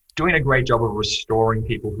doing a great job of restoring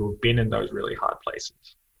people who have been in those really hard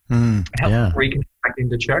places. It helps them reconnect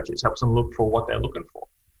into churches, helps them look for what they're looking for.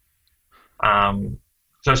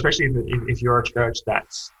 So especially if you're a church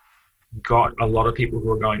that's got a lot of people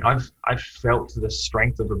who are going, I've felt the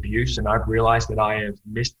strength of abuse, and I've realized that I have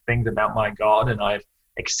missed things about my God, and I've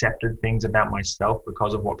accepted things about myself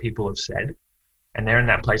because of what people have said. And they're in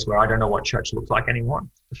that place where I don't know what church looks like anymore.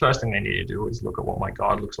 The first thing they need to do is look at what my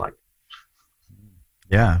God looks like.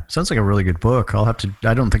 Yeah, sounds like a really good book. I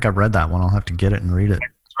don't think I've read that one. I'll have to get it and read it.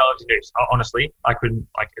 It's relatively new. Honestly, I couldn't,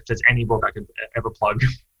 if there's any book I could ever plug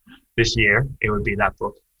this year, it would be that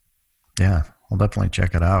book. Yeah, I'll definitely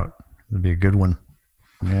check it out. It'd be a good one.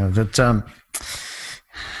 Yeah, that's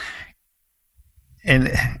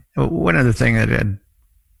and one other thing that I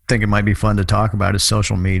think it might be fun to talk about is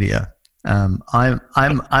social media. I'm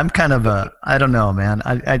kind of I don't know, man.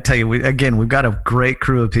 I tell you, we've got a great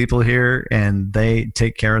crew of people here, and they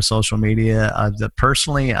take care of social media.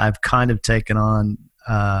 Personally, I've kind of taken on.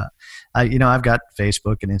 I've got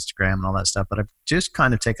Facebook and Instagram and all that stuff, but I've just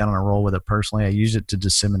kind of taken on a role with it personally. I use it to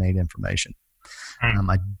disseminate information.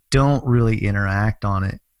 I don't really interact on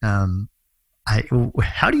it.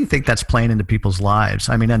 How do you think that's playing into people's lives?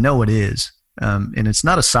 I mean, I know it is, and it's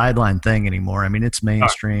not a sideline thing anymore. I mean, it's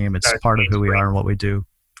mainstream. It's part of who we are and what we do.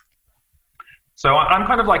 So I'm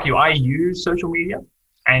kind of like you. I use social media,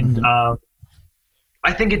 and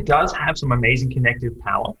I think it does have some amazing connective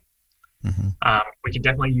power. We can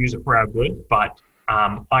definitely use it for our good, but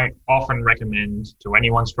I often recommend to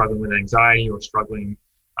anyone struggling with anxiety or struggling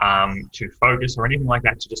to focus or anything like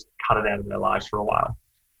that to just cut it out of their lives for a while,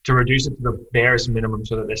 to reduce it to the barest minimum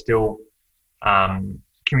so that they're still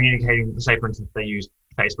communicating. Say, for instance, they use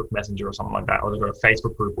Facebook Messenger or something like that, or they've got a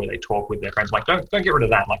Facebook group where they talk with their friends. Like, don't get rid of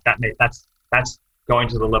that. Like that's going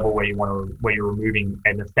to the level where you're removing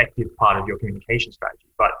an effective part of your communication strategy.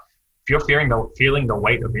 But if you're feeling the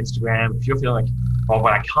weight of Instagram, if you're feeling like, oh,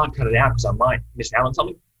 but I can't cut it out because I might miss out on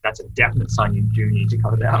something, that's a definite sign you do need to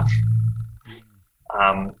cut it out.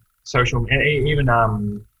 Social,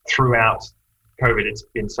 even throughout COVID, it's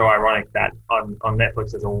been so ironic that on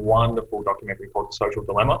Netflix there's a wonderful documentary called The Social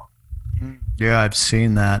Dilemma. Yeah, I've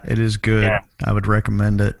seen that. It is good. Yeah. I would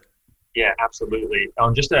recommend it. Yeah, absolutely.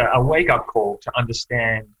 Just a wake-up call to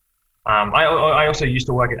understand. I also used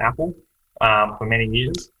to work at Apple for many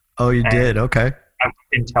years. Oh, you did? Okay. I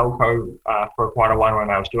worked in telco for quite a while when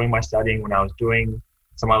I was doing my studying, when I was doing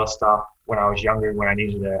some other stuff, when I was younger, when I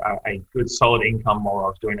needed a good solid income while I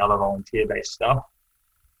was doing other volunteer-based stuff.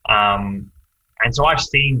 And so I've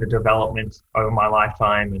seen the development over my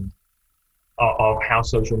lifetime and of how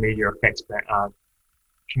social media affects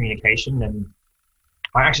communication. And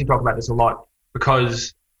I actually talk about this a lot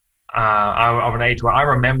because I'm of an age where I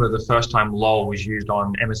remember the first time LOL was used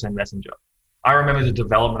on MSN Messenger. I remember the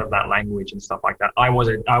development of that language and stuff like that. I was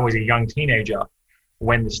a young teenager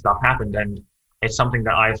when this stuff happened, and it's something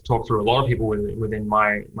that I've talked through a lot of people within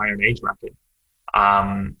my own age bracket,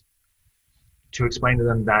 to explain to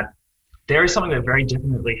them that there is something that very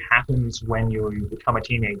definitely happens when you become a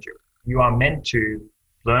teenager. You are meant to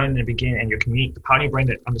learn and begin, and the part of your brain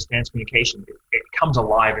that understands communication, it comes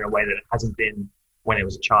alive in a way that it hasn't been when it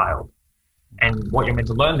was a child. And what you're meant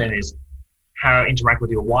to learn then is how to interact with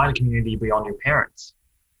your wider community beyond your parents,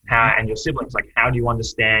 and your siblings. Like, how do you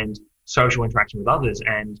understand social interaction with others?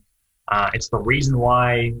 And it's the reason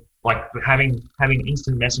why, like, having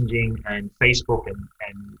instant messaging and Facebook and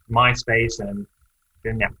MySpace and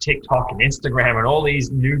then now TikTok and Instagram and all these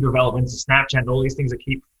new developments, Snapchat and all these things that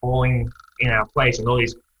keep falling in our place, and all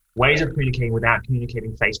these ways of communicating without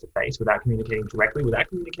communicating face to face, without communicating directly, without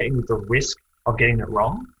communicating with the risk of getting it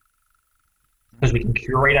wrong, because we can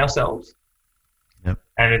curate ourselves. Yep.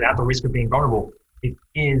 And without the risk of being vulnerable, it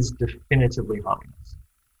is definitively harming us.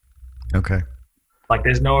 Okay. Like,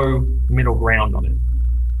 there's no middle ground on it.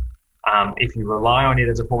 If you rely on it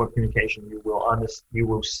as a form of communication, you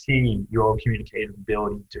will see your communicative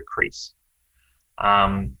ability decrease.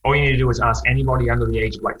 All you need to do is ask anybody under the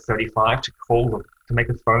age of like 35 to make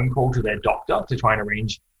a phone call to their doctor to try and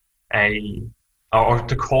arrange or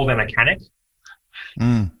to call their mechanic.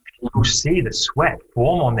 You'll see the sweat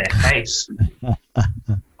form on their face.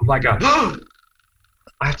 Like, I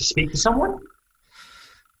have to speak to someone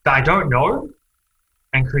that I don't know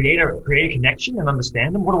and create a connection and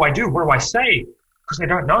understand them. What do I do? What do I say? Because they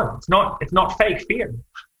don't know. It's not fake fear.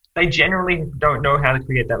 They generally don't know how to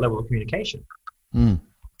create that level of communication.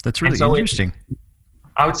 That's really interesting.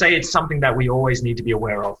 I would say it's something that we always need to be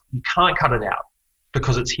aware of. You can't cut it out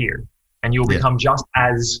because it's here, and you'll become just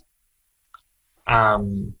as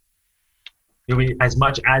you'll be as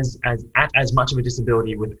much of a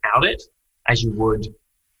disability without it as you would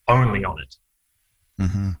only on it.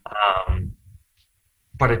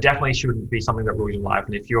 But it definitely shouldn't be something that rules your life.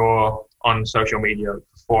 And if you're on social media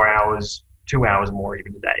for 4 hours, 2 hours more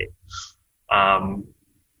even a day,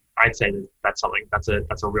 I'd say that's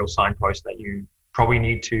a real signpost that you probably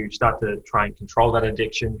need to start to try and control that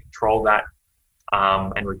addiction, control that,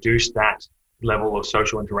 and reduce that level of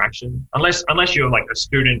social interaction. Unless you're like a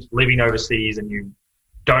student living overseas and you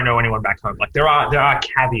don't know anyone back home. Like, there are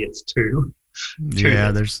caveats to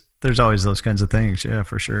yeah, this. there's always those kinds of things. Yeah,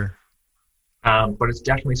 for sure. But it's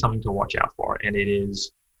definitely something to watch out for, and it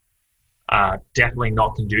is definitely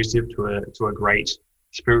not conducive to a great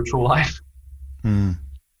spiritual life.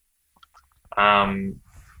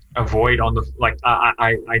 Avoid on the like.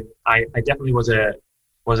 I definitely was a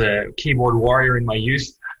keyboard warrior in my youth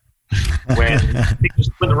when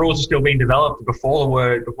the rules are still being developed, before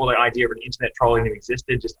the idea of an internet trolling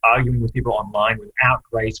existed, just arguing with people online without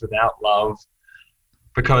grace, without love,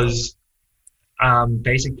 because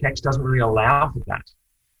basic text doesn't really allow for that.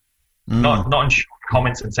 Not in short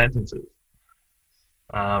comments and sentences.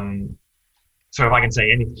 So if I can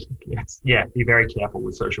say anything, be very careful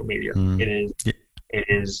with social media. It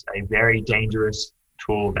is a very dangerous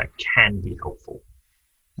tool that can be helpful.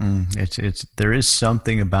 There is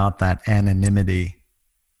something about that anonymity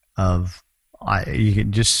of, you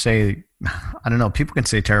can just say, I don't know, people can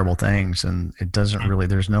say terrible things and it doesn't really,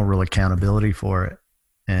 there's no real accountability for it.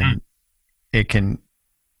 And it can,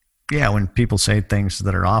 when people say things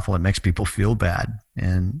that are awful, it makes people feel bad.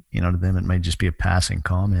 And, to them, it may just be a passing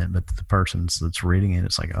comment, but the person that's reading it,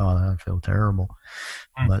 it's like, oh, I feel terrible.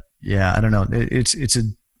 But I don't know. It's a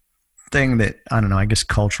thing that, I don't know, I guess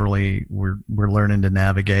culturally we're learning to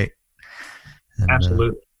navigate. And,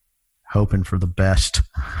 absolutely. Hoping for the best.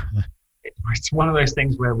 It's one of those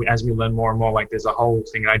things where as we learn more and more, like, there's a whole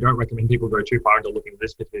thing. I don't recommend people go too far into looking at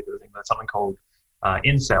this particular thing, but something called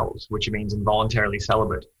incels, which means involuntarily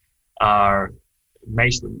celibate, are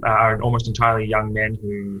almost entirely young men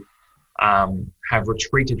who have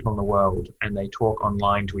retreated from the world, and they talk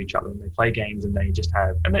online to each other, and they play games, and they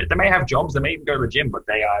may have jobs, they may even go to the gym, but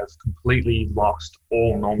they have completely lost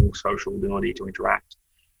all normal social ability to interact.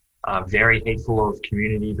 Very hateful of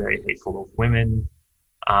community, very hateful of women,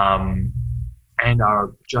 and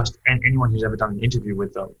anyone who's ever done an interview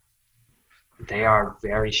with them, they are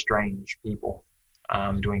very strange people,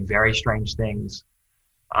 doing very strange things.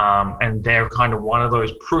 And they're kind of one of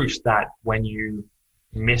those proofs that when you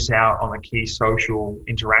miss out on the key social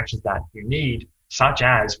interactions that you need, such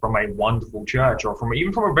as from a wonderful church, or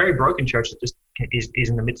even from a very broken church that just is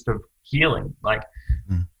in the midst of healing, like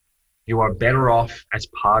you are better off as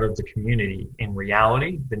part of the community in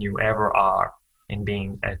reality than you ever are in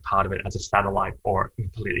being a part of it as a satellite or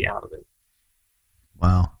completely out of it.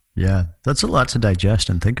 Wow. Yeah. That's a lot to digest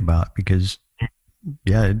and think about, because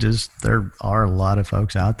there are a lot of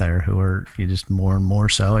folks out there who are just more and more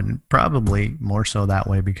so, and probably more so that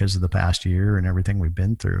way because of the past year and everything we've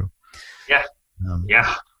been through.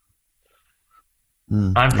 Yeah.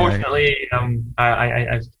 Unfortunately,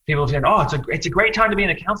 people have said, "Oh, it's a great time to be in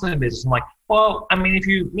a counseling business." I'm like, well, I mean, if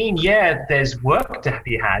you mean there's work to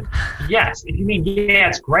be had. Yes. If you mean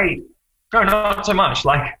it's great, no, not so much.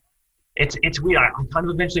 Like, it's weird. I kind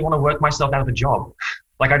of eventually want to work myself out of a job.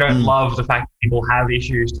 Like, I don't love the fact that people have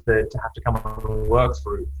issues to have to come and work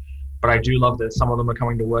through, but I do love that some of them are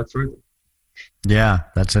coming to work through them. Yeah,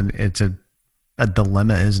 it's a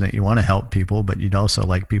dilemma, isn't it? You want to help people, but you'd also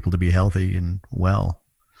like people to be healthy and well.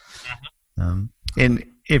 Mm-hmm. And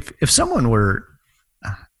if someone were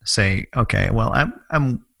say, okay, well,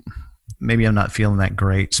 I'm maybe I'm not feeling that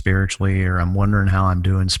great spiritually, or I'm wondering how I'm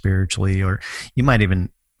doing spiritually, or you might even,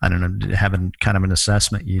 I don't know, having kind of an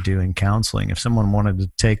assessment you do in counseling. If someone wanted to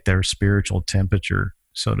take their spiritual temperature,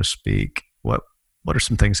 so to speak, what are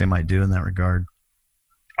some things they might do in that regard?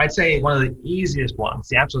 I'd say one of the easiest ones,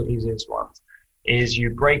 the absolute easiest ones, is you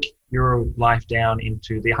break your life down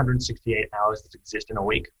into the 168 hours that exist in a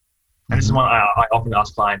week. And this is one I often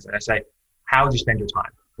ask clients, and I say, how would you spend your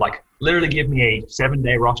time? Like, literally give me a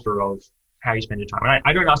 7-day roster of how you spend your time. And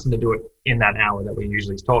I don't ask them to do it in that hour that we're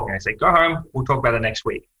usually talking. I say, go home, we'll talk about it next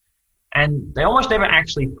week. And they almost never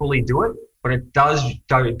actually fully do it, but it does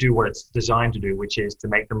do what it's designed to do, which is to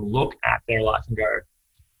make them look at their life and go,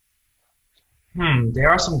 there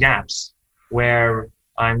are some gaps where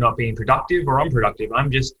I'm not being productive or unproductive. I'm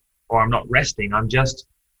not resting. I'm just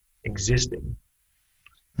existing.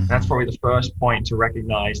 Mm-hmm. That's probably the first point to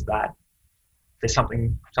recognize that there's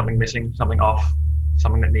something missing, something off,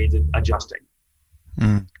 something that needs adjusting.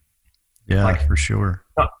 Mm. Yeah, like, for sure.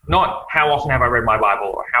 Not how often have I read my Bible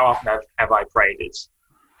or how often have I prayed. It's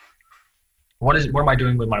what am I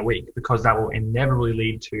doing with my week? Because that will inevitably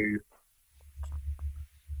lead to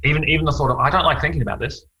even the thought of, I don't like thinking about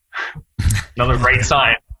this. Another great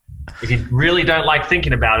sign. If you really don't like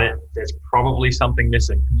thinking about it, there's probably something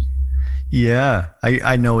missing. Yeah,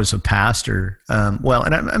 I know as a pastor, well,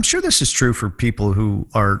 and I'm sure this is true for people who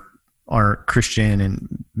are Christian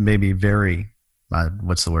and maybe very,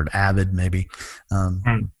 what's the word, avid maybe,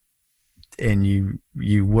 and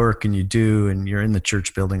you work and you do, and you're in the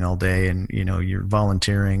church building all day, and you're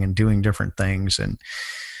volunteering and doing different things, and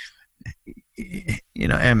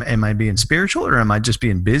am I being spiritual or am I just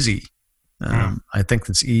being busy? I think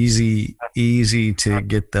it's easy to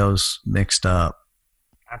get those mixed up.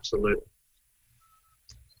 Absolutely.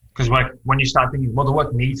 Because when you start thinking, well, the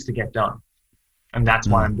work needs to get done, and that's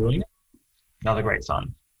why I'm doing it, another great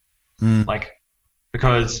sign.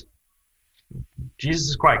 Because Jesus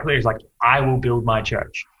is quite clear. He's like, I will build my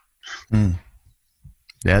church. Yeah,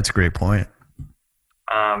 that's a great point.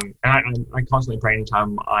 And I constantly pray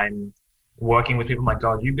anytime I'm working with people. I'm like,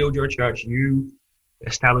 God, you build your church, you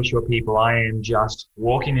establish your people. I am just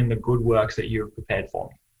walking in the good works that you have prepared for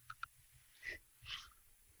me.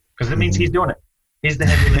 Because it means he's doing it. He's the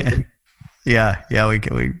heavy lifter. Yeah,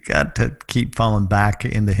 we got to keep falling back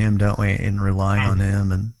into him, don't we, and relying on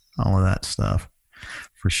him and all of that stuff,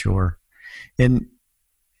 for sure. And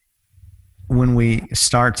when we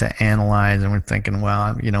start to analyze and we're thinking,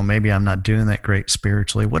 well, maybe I'm not doing that great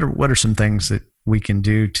spiritually, what are some things that we can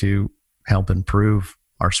do to help improve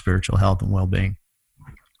our spiritual health and well-being?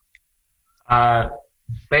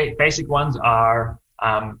 Basic ones are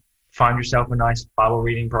find yourself a nice Bible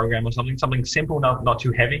reading program or something simple, not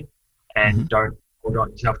too heavy, and don't hold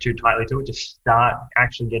on yourself too tightly to it. Just start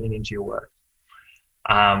actually getting into your work.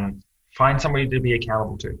 Find somebody to be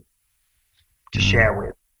accountable to share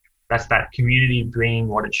with. That's that community being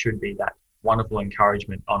what it should be, that wonderful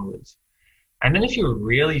encouragement onwards. And then if you're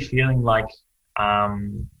really feeling like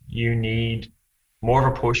You need more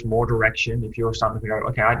of a push, more direction. If you're starting to go,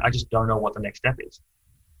 okay, I just don't know what the next step is.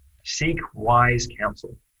 Seek wise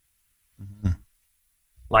counsel. Mm-hmm.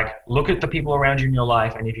 Like, look at the people around you in your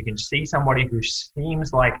life, and if you can see somebody who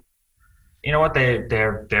seems like, you know what,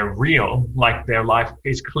 they're real, like their life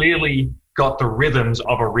is clearly got the rhythms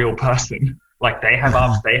of a real person. Like, they have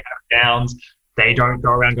ups, they have downs. They don't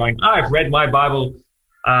go around going, oh, I've read my Bible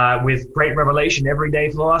with great revelation every day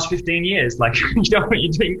for the last 15 years. Like, you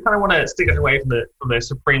kind of want to stick it away from the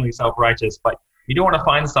supremely self-righteous, but you do want to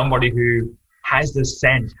find somebody who has the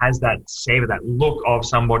scent, has that savor, that look of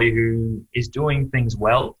somebody who is doing things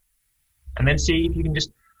well, and then see if you can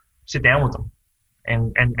just sit down with them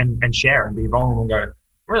and share and be vulnerable and go, I'm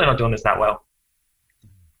really not doing this that well.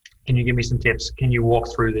 Can you give me some tips? Can you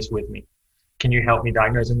walk through this with me? Can you help me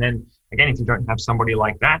diagnose? And then again, if you don't have somebody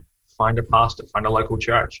like that, find a pastor, find a local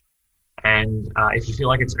church. And if you feel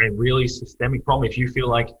like it's a really systemic problem, if you feel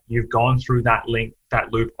like you've gone through that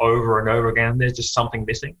loop over and over again, there's just something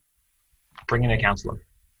missing, bring in a counselor.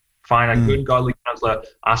 Find a good godly counselor.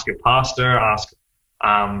 Ask your pastor. Ask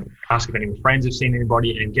if any friends have seen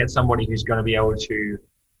anybody, and get somebody who's going to be able to,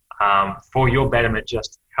 for your betterment,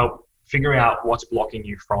 just help figure out what's blocking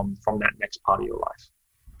you from that next part of your life.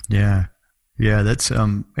 Yeah, that's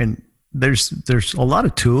and there's a lot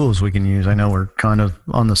of tools we can use. I know we're kind of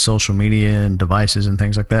on the social media and devices and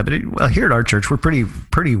things like that, but here at our church, we're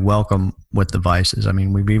pretty welcome with devices. I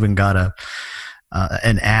mean, we've even got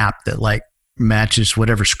an app that like matches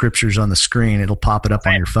whatever scriptures on the screen. It'll pop it up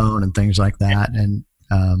on your phone and things like that. And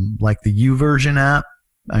like the YouVersion app,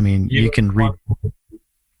 I mean, you can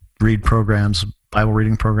read programs, Bible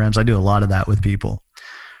reading programs. I do a lot of that with people.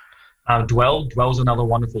 Dwell's another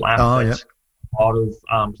wonderful app. Oh, yeah. Part of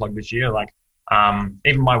Plug this year. Like,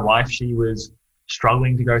 even my wife, she was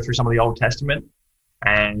struggling to go through some of the Old Testament,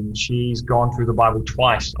 and she's gone through the Bible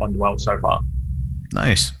twice on Dwell so far.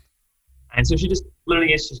 Nice. And so she just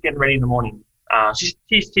literally is just getting ready in the morning. She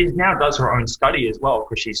now does her own study as well,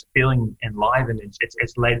 because she's feeling enlivened.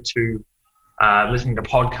 It's led to listening to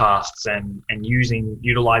podcasts and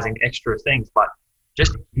utilizing extra things, but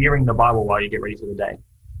just hearing the Bible while you get ready for the day.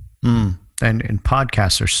 And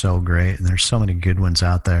podcasts are so great, and there's so many good ones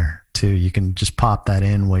out there too. You can just pop that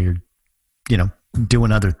in while you're,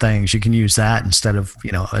 doing other things. You can use that instead of,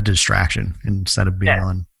 a distraction, instead of being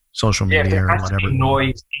on social media or whatever. There has to be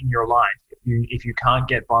noise in your life. If you can't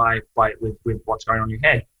get by with what's going on in your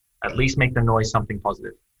head, at least make the noise something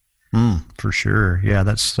positive. For sure. Yeah,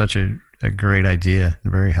 that's such a great idea.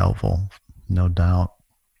 Very helpful, no doubt.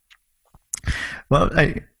 Well,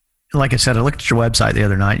 like I said, I looked at your website the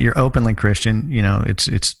other night. You're openly Christian.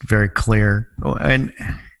 It's very clear. And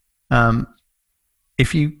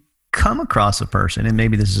if you come across a person, and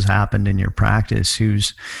maybe this has happened in your practice,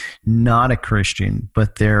 who's not a Christian,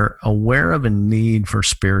 but they're aware of a need for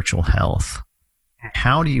spiritual health,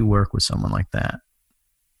 how do you work with someone like that?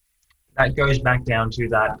 That goes back down to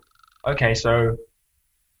that. Okay, so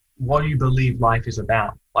what do you believe life is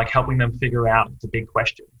about? Like, helping them figure out the big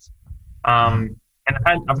questions. And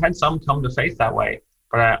I've had some come to faith that way,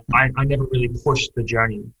 but I never really pushed the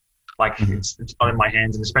journey. Like, it's not in my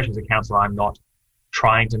hands, and especially as a counselor, I'm not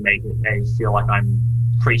trying to make it feel like I'm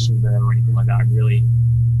preaching to them or anything like that. I really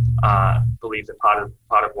believe that part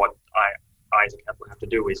of what I as a counselor have to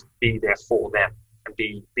do is be there for them and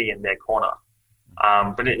be in their corner.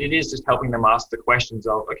 But it is just helping them ask the questions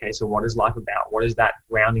of, okay, so what is life about? What is that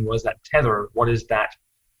grounding? What is that tether? What is that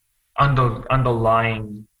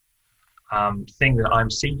underlying thing that I'm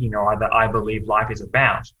seeking, or that I believe life is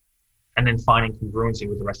about? And then finding congruency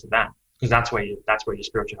with the rest of that. Because that's where your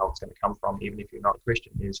spiritual health is going to come from, even if you're not a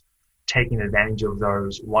Christian, is taking advantage of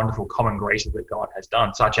those wonderful common graces that God has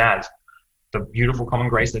done, such as the beautiful common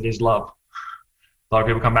grace that is love. A lot of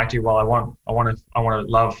people come back to you, well, I want to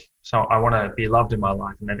love, so I want to be loved in my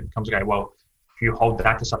life, and then it becomes, okay, well, if you hold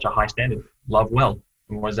that to such a high standard, love well.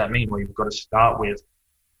 And what does that mean? Well, you've got to start with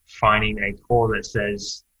finding a core that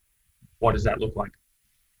says, what does that look like?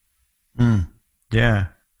 Yeah,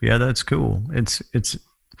 that's cool. It's.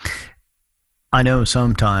 I know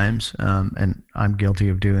sometimes, and I'm guilty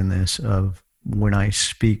of doing this, of when I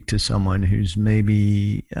speak to someone who's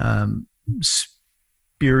maybe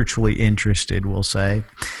spiritually interested, we'll say,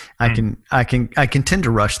 I can tend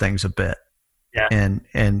to rush things a bit,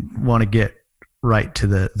 and want to get right to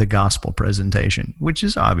the gospel presentation, which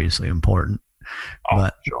is obviously important,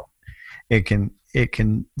 but sure. it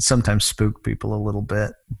can sometimes spook people a little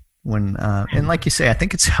bit when, and like you say, I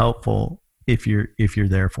think it's helpful if you're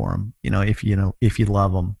there for them, if you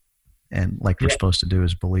love them, and like we're supposed to do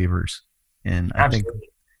as believers. And I think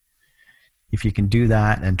if you can do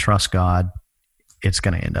that and trust God, it's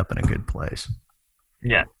going to end up in a good place.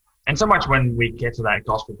 Yeah. And so much when we get to that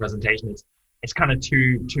gospel presentation, it's kind of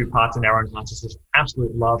two parts in our own hearts. It's this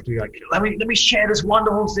absolute love to like, let me share this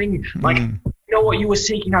wonderful thing. Like, you know what you were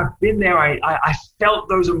seeking? I've been there. I felt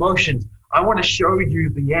those emotions. I want to show you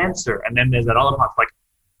the answer. And then there's that other part like,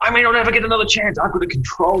 I may not ever get another chance. I've got to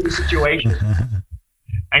control the situation.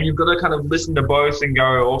 And you've got to kind of listen to both and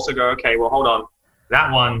also go, okay, well, hold on.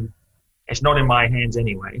 That one, it's not in my hands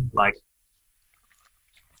anyway. Like,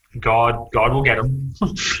 God will get him.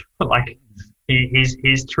 Like,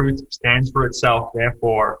 his truth stands for itself.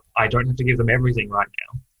 Therefore, I don't have to give them everything right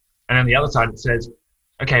now. And then the other side, it says,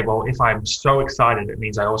 okay, well, if I'm so excited, it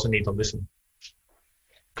means I also need to listen.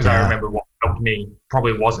 Because I remember what helped me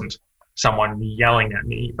probably wasn't someone yelling at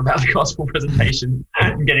me about the gospel presentation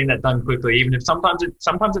and getting that done quickly, even if sometimes it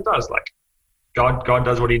does. Like, God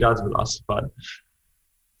does what he does with us, but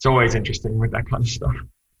it's always interesting with that kind of stuff.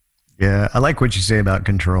 Yeah, I like what you say about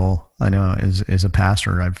control. I know as a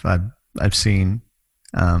pastor, I've seen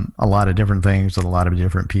a lot of different things with a lot of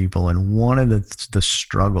different people, and one of the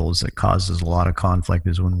struggles that causes a lot of conflict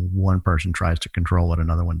is when one person tries to control what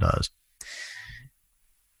another one does.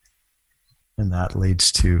 And that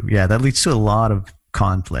leads to a lot of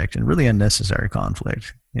conflict, and really unnecessary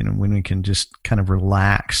conflict. You know, when we can just kind of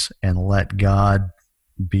relax and let God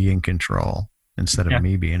be in control instead of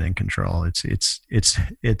me being in control, it's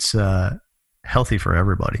healthy for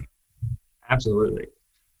everybody. Absolutely.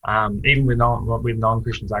 Even with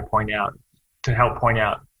non-Christians, I point out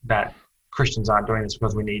that Christians aren't doing this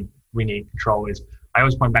because we need control. I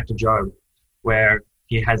always point back to Job, where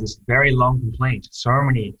he has this very long complaint,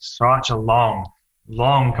 such a long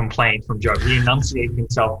complaint from Job. He enunciates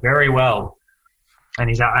himself very well, and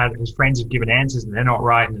his friends have given answers and they're not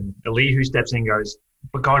right. And then Elihu steps in and goes,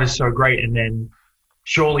 but God is so great. And then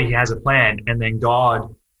surely he has a plan. And then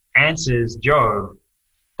God answers Job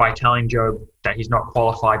by telling Job that he's not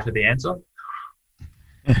qualified for the answer.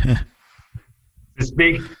 This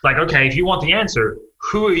big, like, okay, if you want the answer,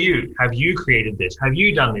 who are you? Have you created this? Have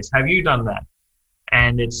you done this? Have you done that?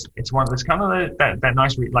 And it's kind of that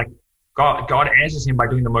nice, like, God answers him by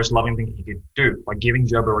doing the most loving thing he could do, by giving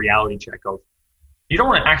Job a reality check of, you don't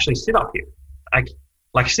want to actually sit up here.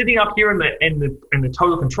 Like sitting up here in the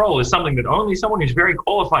total control is something that only someone who's very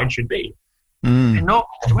qualified should be. And no,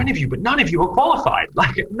 to any of you, but none of you are qualified.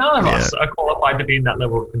 Like, none of us are qualified to be in that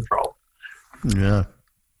level of control. Yeah.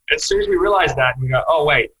 As soon as we realize that, we go, oh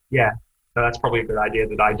wait, so that's probably a good idea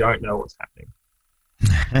that I don't know what's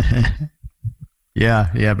happening.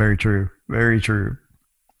 Yeah, very true. Very true.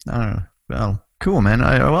 Well, cool, man.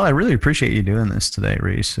 I really appreciate you doing this today,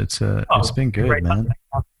 Reese. It's been good, man.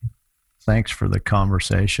 Thanks for the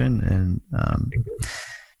conversation, and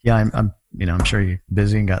I'm sure you're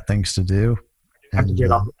busy and got things to do. I have to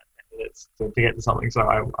get off in 10 minutes to get to something, so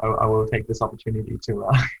I will take this opportunity to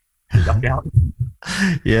jump out.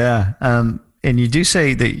 Yeah. And you do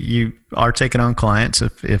say that you are taking on clients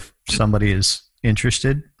if somebody is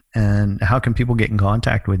interested. And how can people get in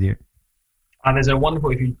contact with you? There's a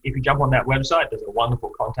wonderful, if you jump on that website, there's a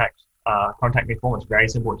wonderful contact me form. It's very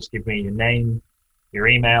simple. Just give me your name, your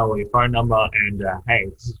email, or your phone number, and hey,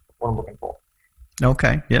 this is what I'm looking for.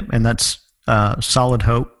 Okay. Yep. And that's Solid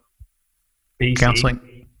Hope BC.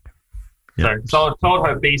 Counseling. Yep. So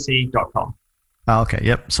solidhopebc.com. Okay.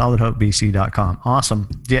 Yep. Solidhopebc.com. Awesome.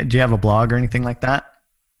 Do you have a blog or anything like that?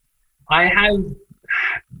 I have.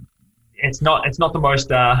 It's not the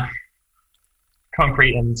most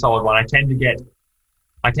concrete and solid one. I tend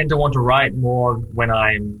to want to write more when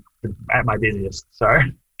I'm at my busiest. So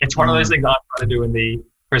it's one of those things I'm trying to do in the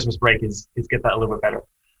Christmas break is get that a little bit better.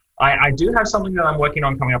 I do have something that I'm working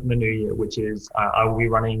on coming up in the new year, which is I will be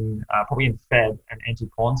running probably in Feb an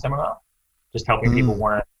anti-porn seminar, just helping people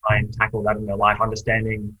want to try and tackle that in their life,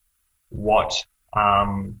 understanding what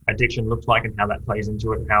addiction looks like and how that plays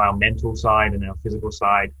into it, how our mental side and our physical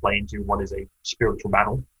side play into what is a spiritual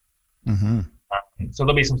battle. So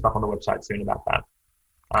there'll be some stuff on the website soon about that,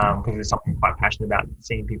 because it's something I'm quite passionate about,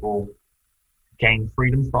 seeing people gain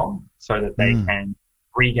freedom from, so that they can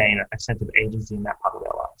regain a sense of agency in that part of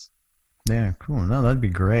their lives. Yeah, cool. No, that'd be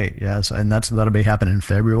great. Yes, and that'll be happening in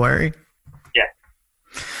February. Yeah.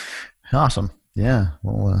 Awesome. Yeah.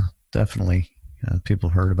 Well, definitely. People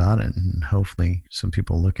have heard about it, and hopefully some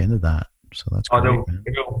people look into that. So that's great.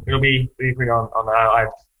 It'll be pretty on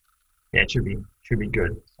that. It should be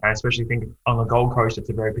good. I especially think on the Gold Coast, it's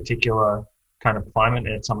a very particular kind of climate,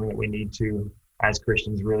 and it's something that we need to, as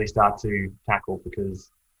Christians, really start to tackle,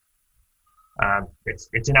 because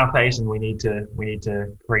it's in our face, and we need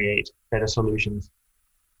to create better solutions.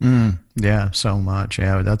 Yeah, so much.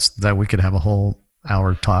 Yeah, that we could have a whole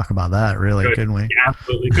hour talk about that, really, Good. couldn't we? Yeah,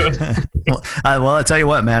 absolutely good. Well, I tell you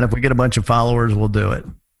what, man, if we get a bunch of followers, we'll do it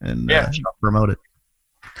and Sure. promote it.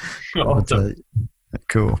 Awesome.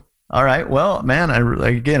 Cool. All right. Well, man, I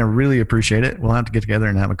really appreciate it. We'll have to get together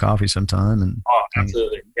and have a coffee sometime. And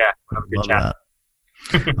Absolutely. Yeah. We'll have a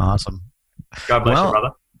good chat. Awesome. God bless you,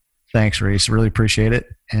 brother. Thanks, Reese. Really appreciate it.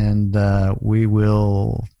 And we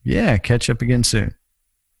will, catch up again soon.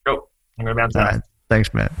 Cool. I'm going to bounce out. All right.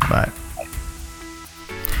 Thanks, man. Bye.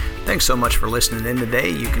 Thanks so much for listening in today.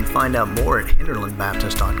 You can find out more at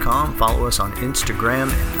hinterlandbaptist.com. Follow us on Instagram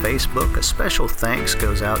and Facebook. A special thanks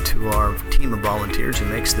goes out to our team of volunteers who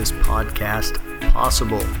makes this podcast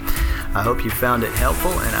possible. I hope you found it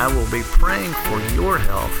helpful, and I will be praying for your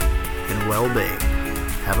health and well-being.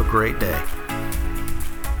 Have a great day.